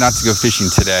decided not to go fishing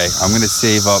today. I'm going to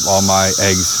save up all my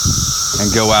eggs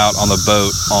and go out on the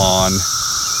boat on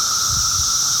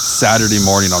Saturday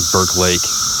morning on Burke Lake.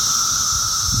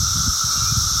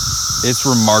 It's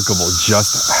remarkable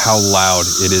just how loud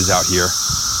it is out here.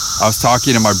 I was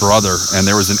talking to my brother and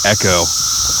there was an echo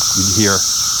you'd hear.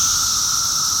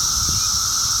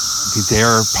 There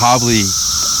are probably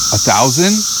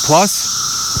 1,000 plus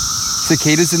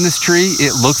cicadas in this tree.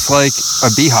 It looks like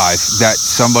a beehive that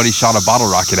somebody shot a bottle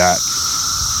rocket at.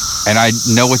 And I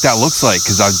know what that looks like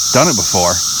because I've done it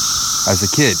before as a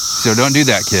kid. So don't do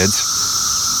that, kids.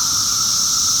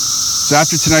 So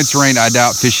after tonight's rain, I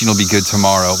doubt fishing will be good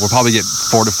tomorrow. We'll probably get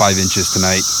 4 to 5 inches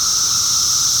tonight.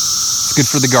 It's good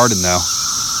for the garden, though.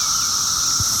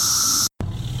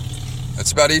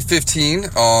 It's about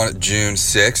 8:15 on June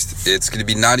 6th. It's going to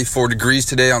be 94 degrees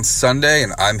today on Sunday,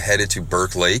 and I'm headed to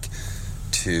Burke Lake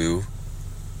to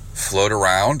float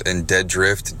around and dead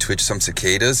drift, twitch some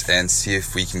cicadas, and see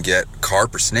if we can get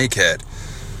carp or snakehead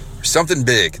or something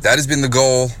big. That has been the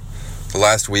goal the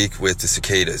last week with the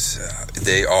cicadas.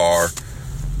 They are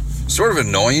sort of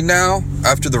annoying now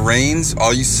after the rains.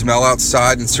 All you smell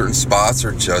outside in certain spots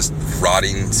are just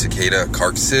rotting cicada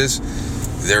carcasses.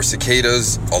 There are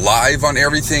cicadas alive on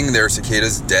everything. There are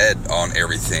cicadas dead on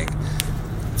everything.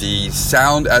 The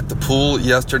sound at the pool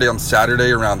yesterday on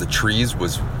Saturday around the trees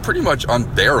was pretty much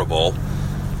unbearable.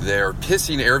 They're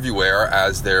pissing everywhere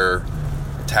as they're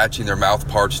attaching their mouth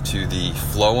parts to the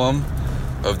phloem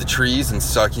of the trees and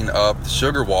sucking up the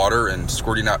sugar water and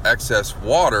squirting out excess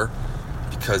water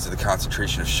because of the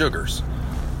concentration of sugars.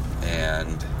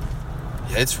 And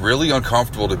it's really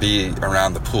uncomfortable to be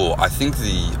around the pool. I think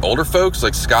the older folks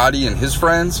like Scotty and his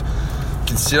friends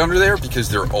can sit under there because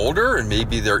they're older and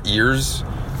maybe their ears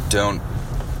don't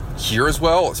hear as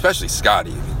well, especially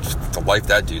Scotty. I mean, the life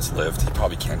that dude's lived, he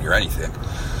probably can't hear anything.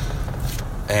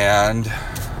 And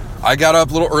I got up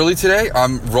a little early today.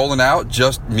 I'm rolling out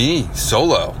just me,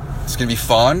 solo. It's gonna be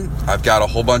fun. I've got a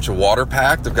whole bunch of water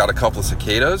packed. I've got a couple of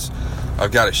cicadas.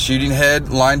 I've got a shooting head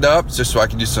lined up just so I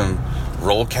can do some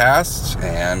roll casts,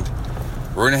 and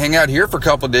we're gonna hang out here for a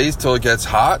couple of days till it gets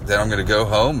hot. Then I'm gonna go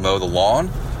home, mow the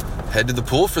lawn, head to the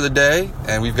pool for the day,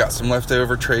 and we've got some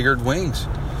leftover Traegered wings.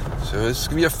 So it's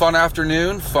gonna be a fun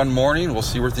afternoon, fun morning. We'll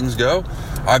see where things go.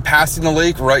 I'm passing the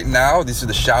lake right now. These are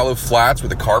the shallow flats where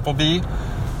the carp will be.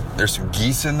 There's some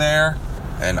geese in there,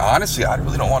 and honestly, I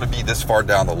really don't want to be this far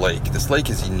down the lake. This lake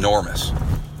is enormous.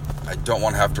 I don't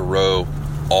want to have to row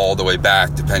all the way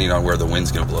back depending on where the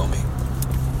wind's gonna blow me.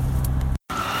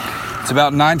 It's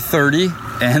about 9:30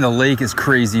 and the lake is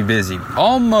crazy busy.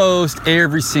 Almost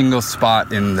every single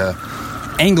spot in the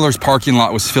angler's parking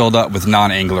lot was filled up with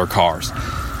non-angler cars.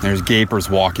 There's gapers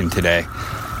walking today.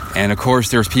 And of course,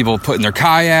 there's people putting their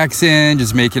kayaks in,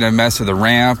 just making a mess of the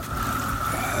ramp.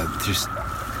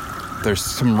 There's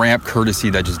some ramp courtesy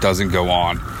that just doesn't go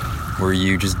on, where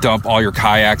you just dump all your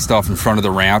kayak stuff in front of the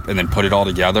ramp and then put it all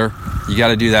together. You got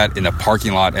to do that in the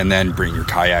parking lot and then bring your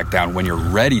kayak down when you're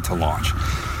ready to launch.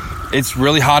 It's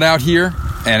really hot out here,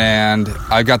 and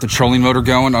I've got the trolling motor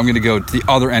going. I'm going to go to the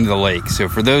other end of the lake. So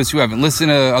for those who haven't listened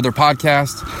to other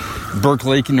podcasts, Burke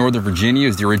Lake in Northern Virginia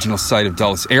is the original site of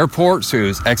Dulles Airport. So it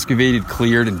was excavated,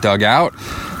 cleared, and dug out.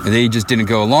 And they just didn't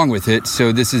go along with it.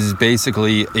 So this is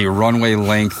basically a runway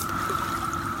length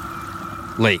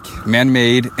lake,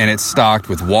 man-made, and it's stocked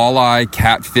with walleye,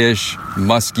 catfish,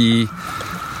 muskie,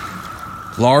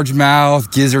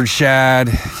 largemouth, gizzard shad,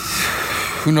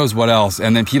 who knows what else.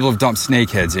 And then people have dumped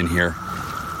snakeheads in here.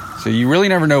 So you really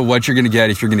never know what you're going to get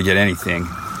if you're going to get anything.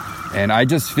 And I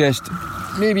just fished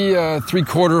maybe a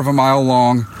 3/4 of a mile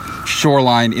long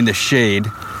shoreline in the shade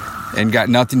and got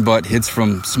nothing but hits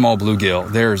from small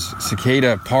bluegill. There's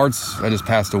cicada parts. I just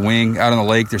passed a wing out on the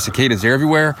lake. There's cicadas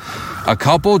everywhere. A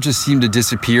couple just seem to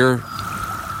disappear,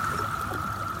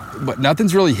 but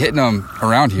nothing's really hitting them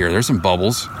around here. There's some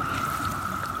bubbles.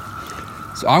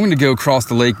 So I'm going to go across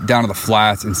the lake down to the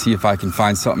flats and see if I can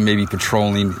find something maybe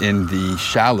patrolling in the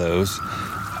shallows,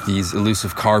 these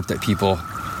elusive carp that people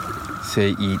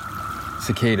say eat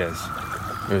cicadas.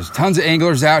 There's tons of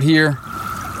anglers out here,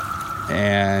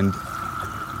 and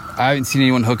I haven't seen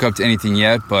anyone hook up to anything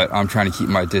yet, but I'm trying to keep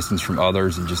my distance from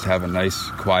others and just have a nice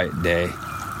quiet day.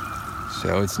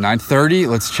 So it's 9:30.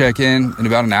 Let's check in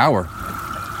about an hour.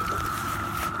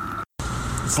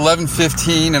 It's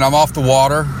 11:15 and I'm off the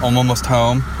water. I'm almost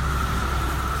home.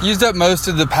 Used up most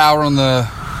of the power on the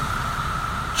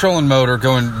trolling motor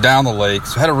going down the lake,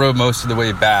 so I had to row most of the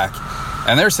way back.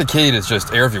 And there's cicadas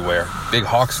just everywhere. Big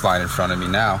hawks flying in front of me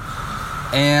now.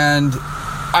 And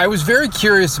I was very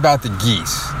curious about the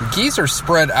geese. The geese are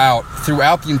spread out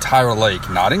throughout the entire lake,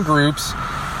 not in groups,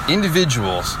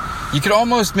 individuals. You could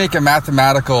almost make a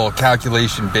mathematical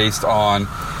calculation based on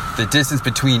the distance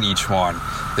between each one.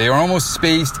 They are almost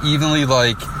spaced evenly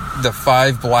like the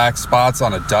 5 black spots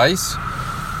on a dice,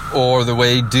 or the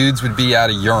way dudes would be at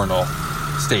a urinal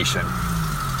station.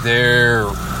 They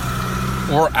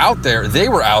were out there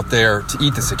to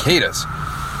eat the cicadas.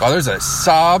 Wow, there's a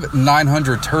Saab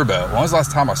 900 Turbo. When was the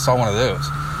last time I saw one of those?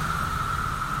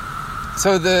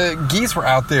 So the geese were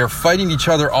out there fighting each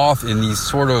other off in these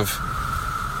sort of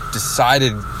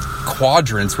decided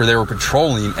quadrants where they were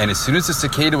patrolling, and as soon as the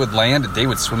cicada would land, they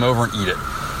would swim over and eat it.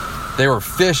 There were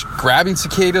fish grabbing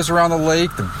cicadas around the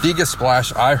lake. The biggest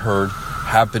splash I heard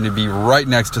happened to be right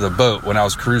next to the boat when I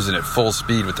was cruising at full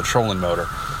speed with the trolling motor.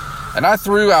 And I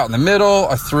threw out in the middle,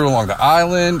 I threw along the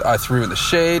island, I threw in the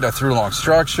shade, I threw along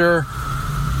structure.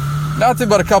 Nothing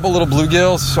but a couple little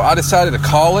bluegills, so I decided to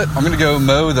call it. I'm gonna go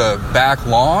mow the back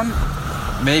lawn,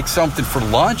 make something for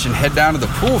lunch, and head down to the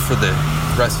pool for the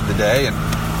rest of the day,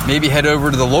 and maybe head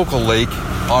over to the local lake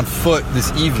on foot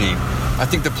this evening. I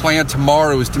think the plan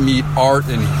tomorrow is to meet Art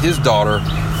and his daughter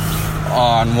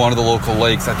on one of the local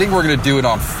lakes. I think we're gonna do it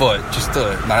on foot, just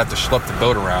to not have to schlep the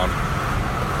boat around.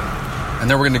 And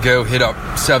then we're gonna go hit up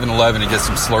 7-Eleven and get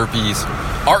some Slurpees.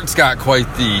 Art's got quite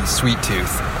the sweet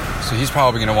tooth, so he's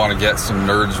probably gonna wanna get some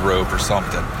Nerds rope or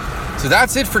something. So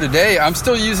that's it for today. I'm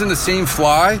still using the same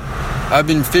fly. I've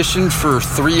been fishing for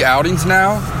 3 outings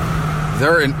now.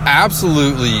 They're an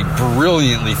absolutely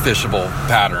brilliantly fishable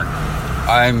pattern.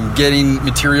 I'm getting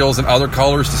materials in other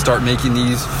colors to start making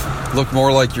these look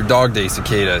more like your dog day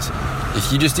cicadas.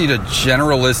 If you just need a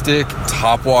generalistic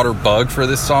topwater bug for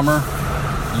this summer,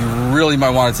 you really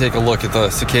might want to take a look at the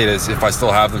cicadas if I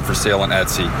still have them for sale on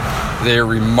Etsy. They are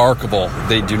remarkable.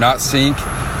 They do not sink,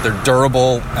 they're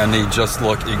durable, and they just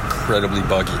look incredibly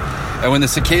buggy. And when the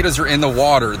cicadas are in the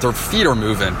water, their feet are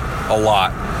moving a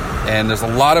lot. And there's a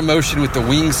lot of motion with the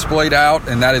wings splayed out,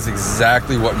 and that is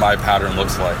exactly what my pattern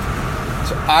looks like.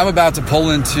 So I'm about to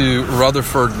pull into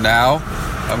Rutherford now.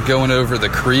 I'm going over the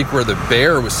creek where the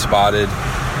bear was spotted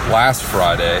last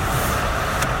Friday.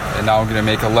 And now I'm going to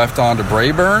make a left onto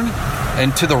Brayburn.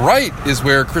 And to the right is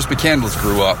where Chris McCandless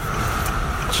grew up.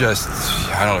 Just,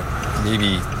 I don't know,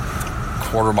 maybe a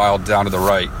quarter mile down to the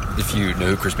right, if you know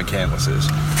who Chris McCandless is.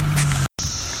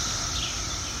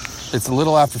 It's a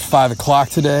little after 5 o'clock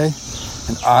today,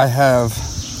 and I have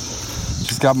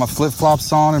just got my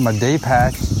flip-flops on and my day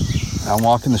pack. And I'm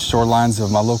walking the shorelines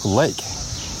of my local lake.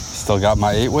 Still got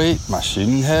my 8-weight, my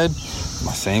shooting head,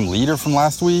 my same leader from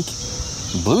last week.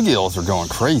 Bluegills are going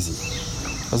crazy.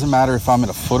 Doesn't matter if I'm in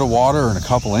a foot of water or in a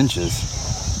couple inches.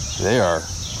 They are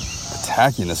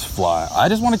attacking this fly. I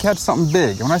just want to catch something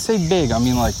big. And when I say big, I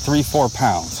mean like 3-4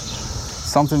 pounds.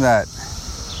 Something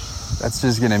that's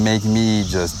just going to make me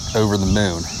just over the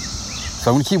moon.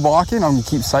 So I'm going to keep walking. I'm going to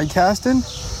keep sight casting.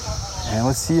 And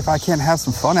let's see if I can't have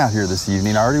some fun out here this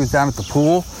evening. I already was down at the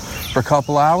pool for a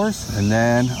couple hours. And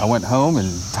then I went home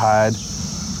and tied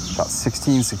about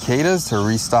 16 cicadas to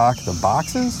restock the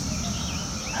boxes.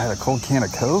 I had a cold can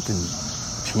of Coke and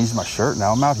changed my shirt.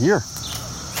 Now I'm out here.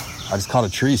 I just caught a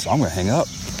tree, so I'm going to hang up.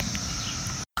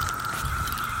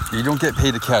 You don't get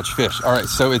paid to catch fish. All right,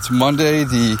 so it's Monday,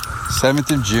 the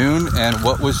 7th of June, and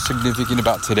what was significant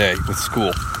about today with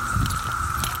school?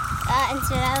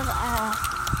 Instead of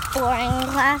boring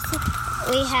class,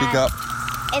 we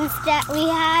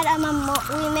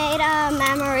made a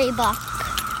memory book.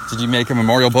 Did you make a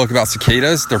memorial book about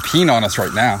cicadas? They're peeing on us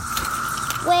right now.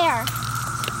 Where?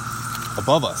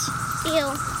 Above us. You.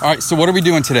 All right, so what are we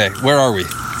doing today? Where are we?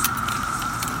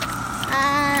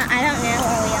 I don't know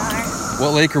where we are.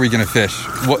 What lake are we going to fish?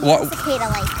 Cicada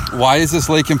Lake. Why is this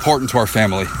lake important to our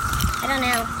family? I don't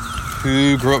know.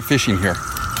 Who grew up fishing here?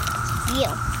 You.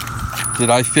 Did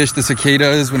I fish the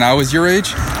cicadas when I was your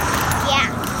age?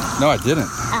 Yeah. No, I didn't.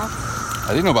 Oh. I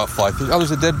didn't know about fly fishing. Oh,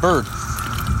 there's a dead bird.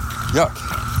 Yuck.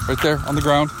 Right there on the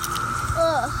ground.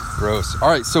 Ugh. Gross. All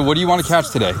right, so what do you want to catch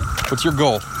today? What's your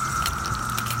goal?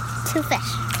 2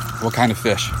 fish. What kind of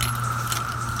fish?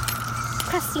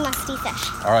 Crusty, musty fish.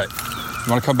 All right.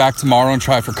 You want to come back tomorrow and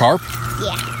try for carp?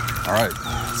 Yeah. All right.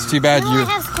 It's too bad I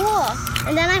have school,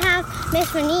 and then I have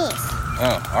Miss Bernice.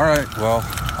 Oh, all right. Well,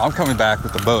 I'm coming back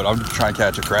with the boat. I'm trying to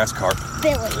catch a grass carp.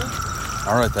 Billy.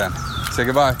 All right, then. Say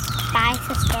goodbye. Bye,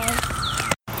 sister.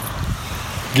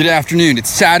 Good afternoon. It's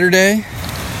Saturday,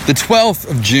 the 12th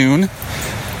of June.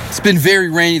 It's been very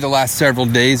rainy the last several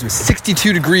days. It was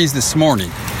 62 degrees this morning.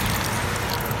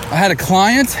 I had a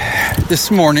client this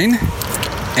morning,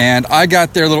 and I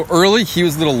got there a little early. He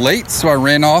was a little late, so I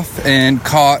ran off and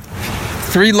caught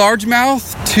 3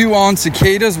 largemouth, 2 on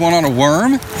cicadas, 1 on a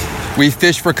worm. We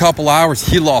fished for a couple hours.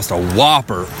 He lost a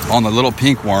whopper on the little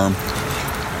pink worm.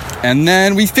 And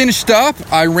then we finished up.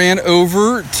 I ran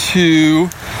over to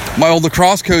my old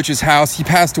lacrosse coach's house. He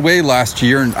passed away last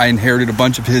year, and I inherited a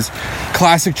bunch of his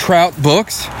classic trout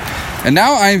books. And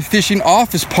now I'm fishing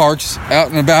office parks out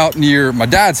and about near my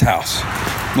dad's house.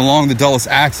 I'm along the Dulles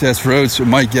Access Road, so it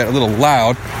might get a little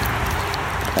loud.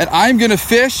 And I'm gonna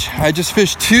fish. I just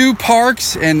fished 2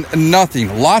 parks and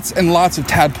nothing. Lots and lots of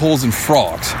tadpoles and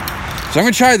frogs. So I'm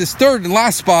gonna try this third and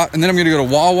last spot, and then I'm gonna go to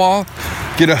Wawa,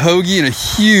 get a hoagie and a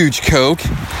huge Coke.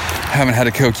 Haven't had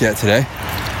a Coke yet today.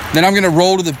 Then I'm gonna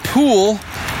roll to the pool,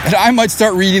 and I might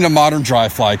start reading a modern dry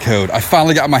fly code. I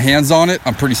finally got my hands on it.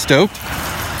 I'm pretty stoked.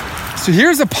 So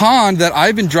here's a pond that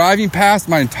I've been driving past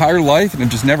my entire life and I've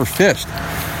just never fished.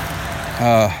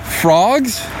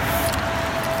 Frogs,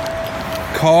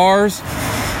 cars,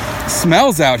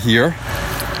 smells out here.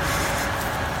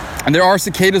 And there are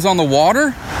cicadas on the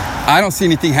water. I don't see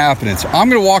anything happening. So I'm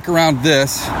gonna walk around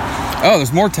this. Oh,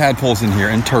 there's more tadpoles in here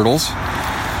and turtles.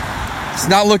 It's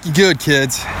not looking good,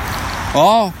 kids.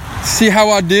 Well, see how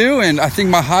I do, and I think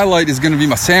my highlight is gonna be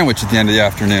my sandwich at the end of the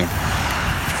afternoon.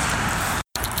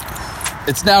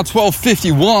 It's now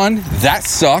 12:51. That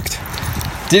sucked.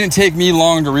 Didn't take me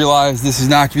long to realize this is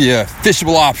not gonna be a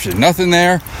fishable option. Nothing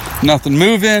there, nothing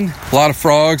moving, a lot of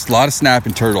frogs, a lot of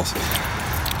snapping turtles.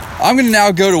 I'm gonna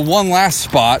now go to one last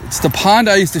spot. It's the pond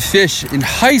I used to fish in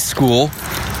high school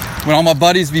when all my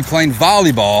buddies would be playing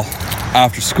volleyball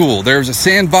after school. There was a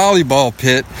sand volleyball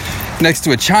pit next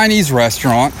to a Chinese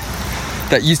restaurant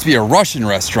that used to be a Russian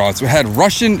restaurant. So it had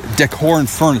Russian decor and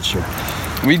furniture.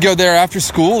 We'd go there after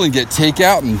school and get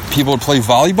takeout, and people would play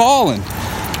volleyball, and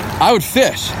I would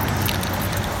fish.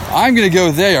 I'm gonna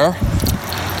go there.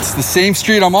 It's the same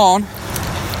street I'm on,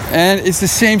 and it's the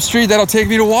same street that'll take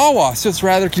me to Wawa, so it's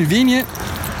rather convenient.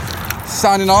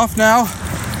 Signing off now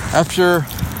after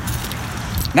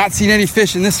not seeing any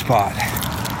fish in this spot.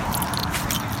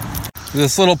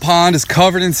 This little pond is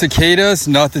covered in cicadas.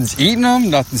 Nothing's eating them,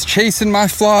 nothing's chasing my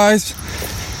flies.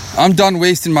 I'm done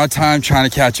wasting my time trying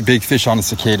to catch a big fish on a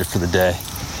cicada for the day.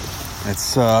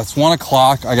 It's 1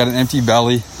 o'clock. I got an empty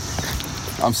belly.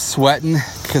 I'm sweating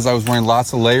because I was wearing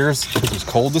lots of layers because it was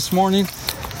cold this morning,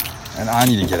 and I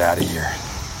need to get out of here.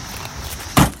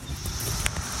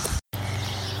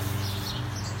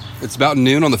 It's about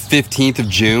noon on the 15th of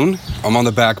June. I'm on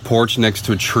the back porch next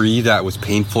to a tree that was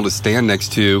painful to stand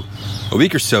next to a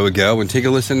week or so ago, and take a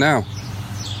listen now.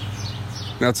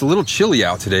 Now, it's a little chilly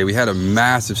out today. We had a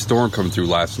massive storm come through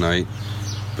last night,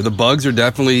 but the bugs are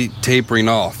definitely tapering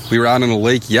off. We were out in a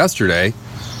lake yesterday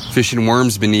fishing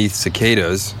worms beneath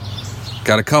cicadas.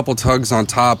 Got a couple tugs on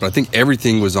top, but I think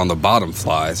everything was on the bottom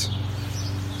flies.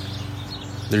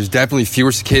 There's definitely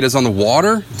fewer cicadas on the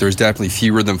water. There's definitely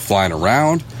fewer of them flying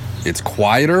around. It's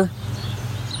quieter.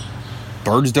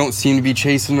 Birds don't seem to be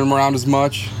chasing them around as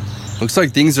much. Looks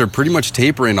like things are pretty much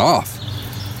tapering off.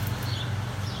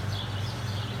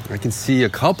 I can see a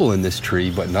couple in this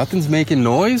tree, but nothing's making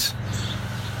noise.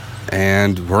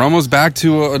 And we're almost back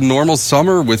to a normal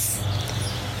summer with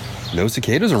no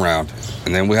cicadas around.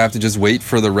 And then we have to just wait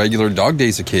for the regular dog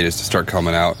day cicadas to start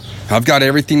coming out. I've got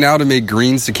everything now to make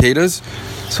green cicadas,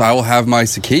 so I will have my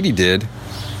cicadid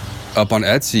up on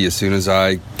Etsy as soon as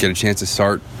I get a chance to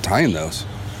start tying those.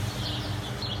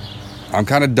 I'm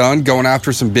kind of done going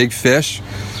after some big fish.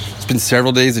 It's been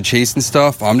several days of chasing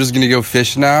stuff. I'm just gonna go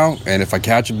fish now, and if I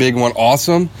catch a big one,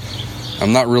 awesome.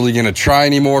 I'm not really gonna try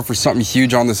anymore for something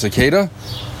huge on the cicada.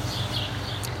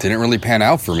 Didn't really pan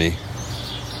out for me.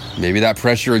 Maybe that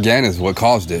pressure again is what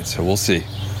caused it, so we'll see.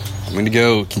 I'm gonna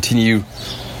go continue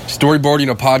storyboarding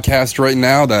a podcast right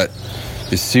now that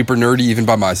is super nerdy even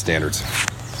by my standards.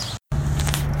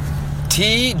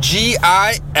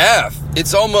 TGIF.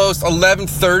 It's almost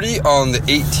 11:30 on the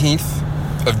 18th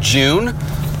of June.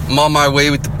 I'm on my way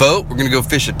with the boat. We're gonna go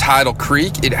fish at Tidal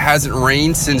Creek. It hasn't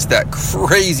rained since that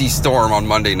crazy storm on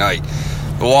Monday night.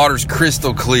 The water's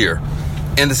crystal clear.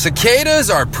 And the cicadas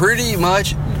are pretty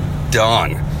much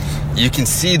done. You can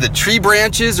see the tree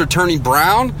branches are turning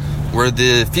brown where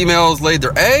the females laid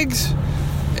their eggs.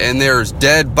 And there's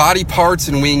dead body parts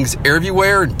and wings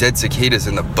everywhere, and dead cicadas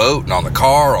in the boat and on the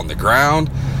car, on the ground.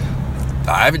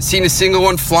 I haven't seen a single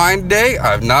one flying today.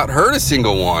 I've not heard a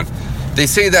single one. They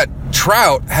say that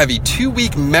trout have a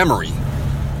 2-week memory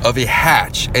of a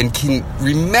hatch and can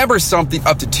remember something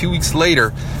up to 2 weeks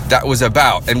later that was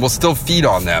about and will still feed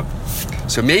on them.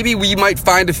 So maybe we might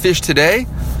find a fish today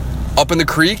up in the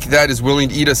creek that is willing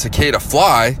to eat a cicada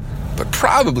fly, but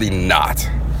probably not.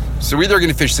 So we're either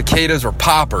going to fish cicadas or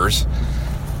poppers,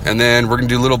 and then we're going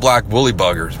to do little black woolly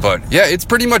buggers. But yeah, it's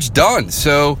pretty much done.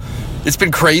 So it's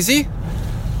been crazy.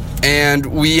 And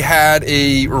we had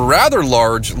a rather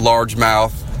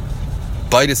largemouth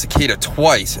bite a cicada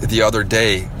twice the other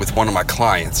day with one of my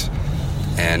clients.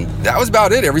 And that was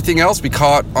about it. Everything else we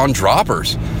caught on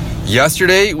droppers.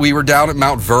 Yesterday, we were down at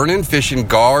Mount Vernon fishing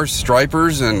gars,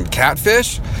 stripers, and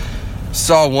catfish.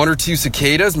 Saw one or two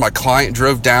cicadas. My client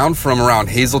drove down from around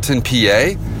Hazleton,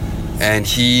 PA, and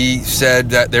he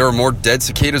said that there were more dead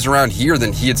cicadas around here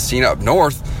than he had seen up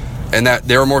north, and that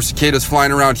there were more cicadas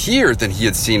flying around here than he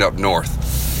had seen up north.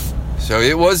 So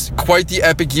it was quite the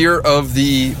epic year of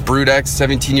the Brood X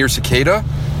 17-year cicada,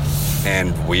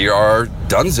 and we are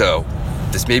donezo.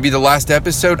 This may be the last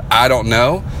episode, I don't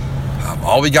know.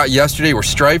 All we got yesterday were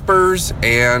stripers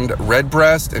and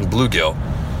redbreast and bluegill.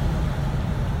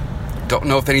 Don't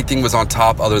know if anything was on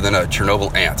top other than a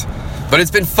Chernobyl ant. But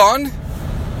it's been fun,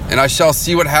 and I shall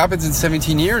see what happens in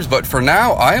 17 years. But for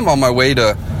now, I am on my way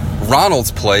to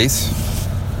Ronald's place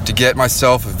to get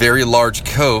myself a very large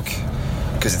Coke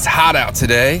because it's hot out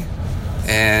today.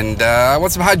 And I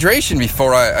want some hydration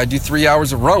before I do 3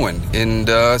 hours of rowing in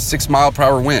 6 mile per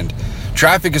hour wind.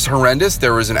 Traffic is horrendous.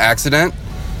 There was an accident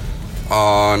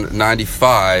on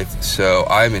 95, so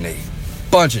I'm in a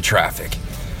bunch of traffic.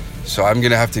 So I'm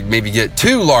gonna have to maybe get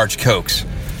 2 large Cokes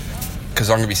because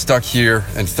I'm gonna be stuck here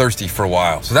and thirsty for a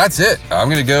while. So that's it. I'm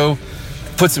gonna go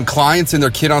put some clients and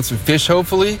their kid on some fish,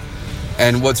 hopefully.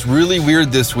 And what's really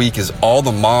weird this week is all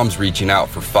the moms reaching out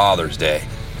for Father's Day.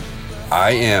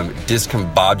 I am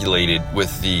discombobulated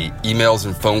with the emails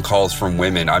and phone calls from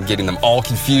women. I'm getting them all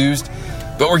confused,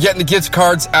 but we're getting the gift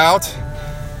cards out.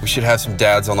 We should have some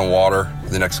dads on the water in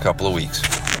the next couple of weeks.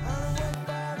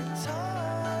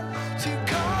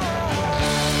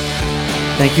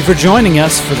 Thank you for joining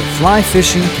us for the Fly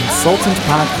Fishing Consultant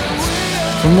Podcast.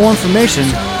 For more information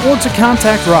or to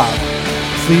contact Rob,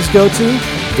 please go to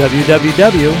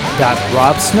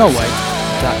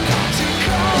www.robsnowhite.com.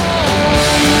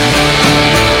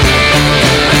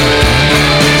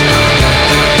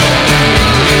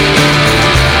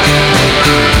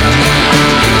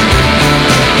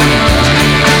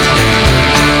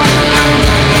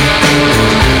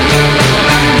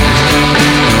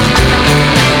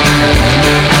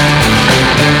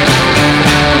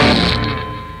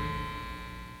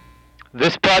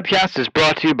 This podcast is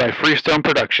brought to you by Freestone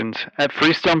Productions at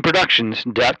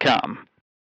freestoneproductions.com.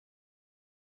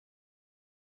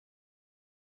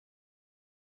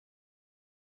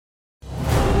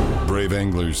 Brave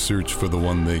anglers search for the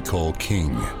one they call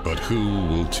king, but who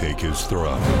will take his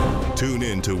throne? Tune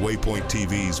in to Waypoint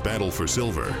TV's Battle for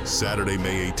Silver, Saturday,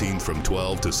 May 18th from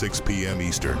 12 to 6 p.m.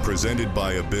 Eastern, presented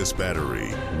by Abyss Battery.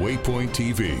 Waypoint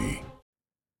TV.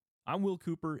 I'm Will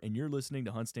Cooper, and you're listening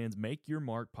to HuntStand's Make Your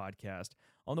Mark podcast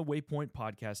on the Waypoint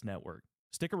Podcast Network.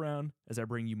 Stick around as I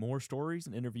bring you more stories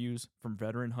and interviews from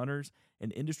veteran hunters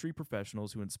and industry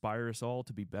professionals who inspire us all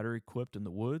to be better equipped in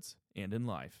the woods and in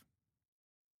life.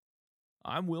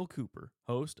 I'm Will Cooper,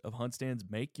 host of HuntStand's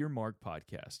Make Your Mark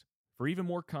podcast. For even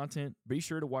more content, be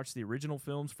sure to watch the original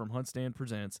films from HuntStand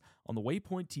Presents on the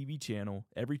Waypoint TV channel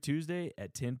every Tuesday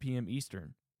at 10 p.m.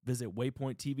 Eastern. Visit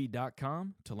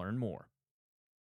waypointtv.com to learn more.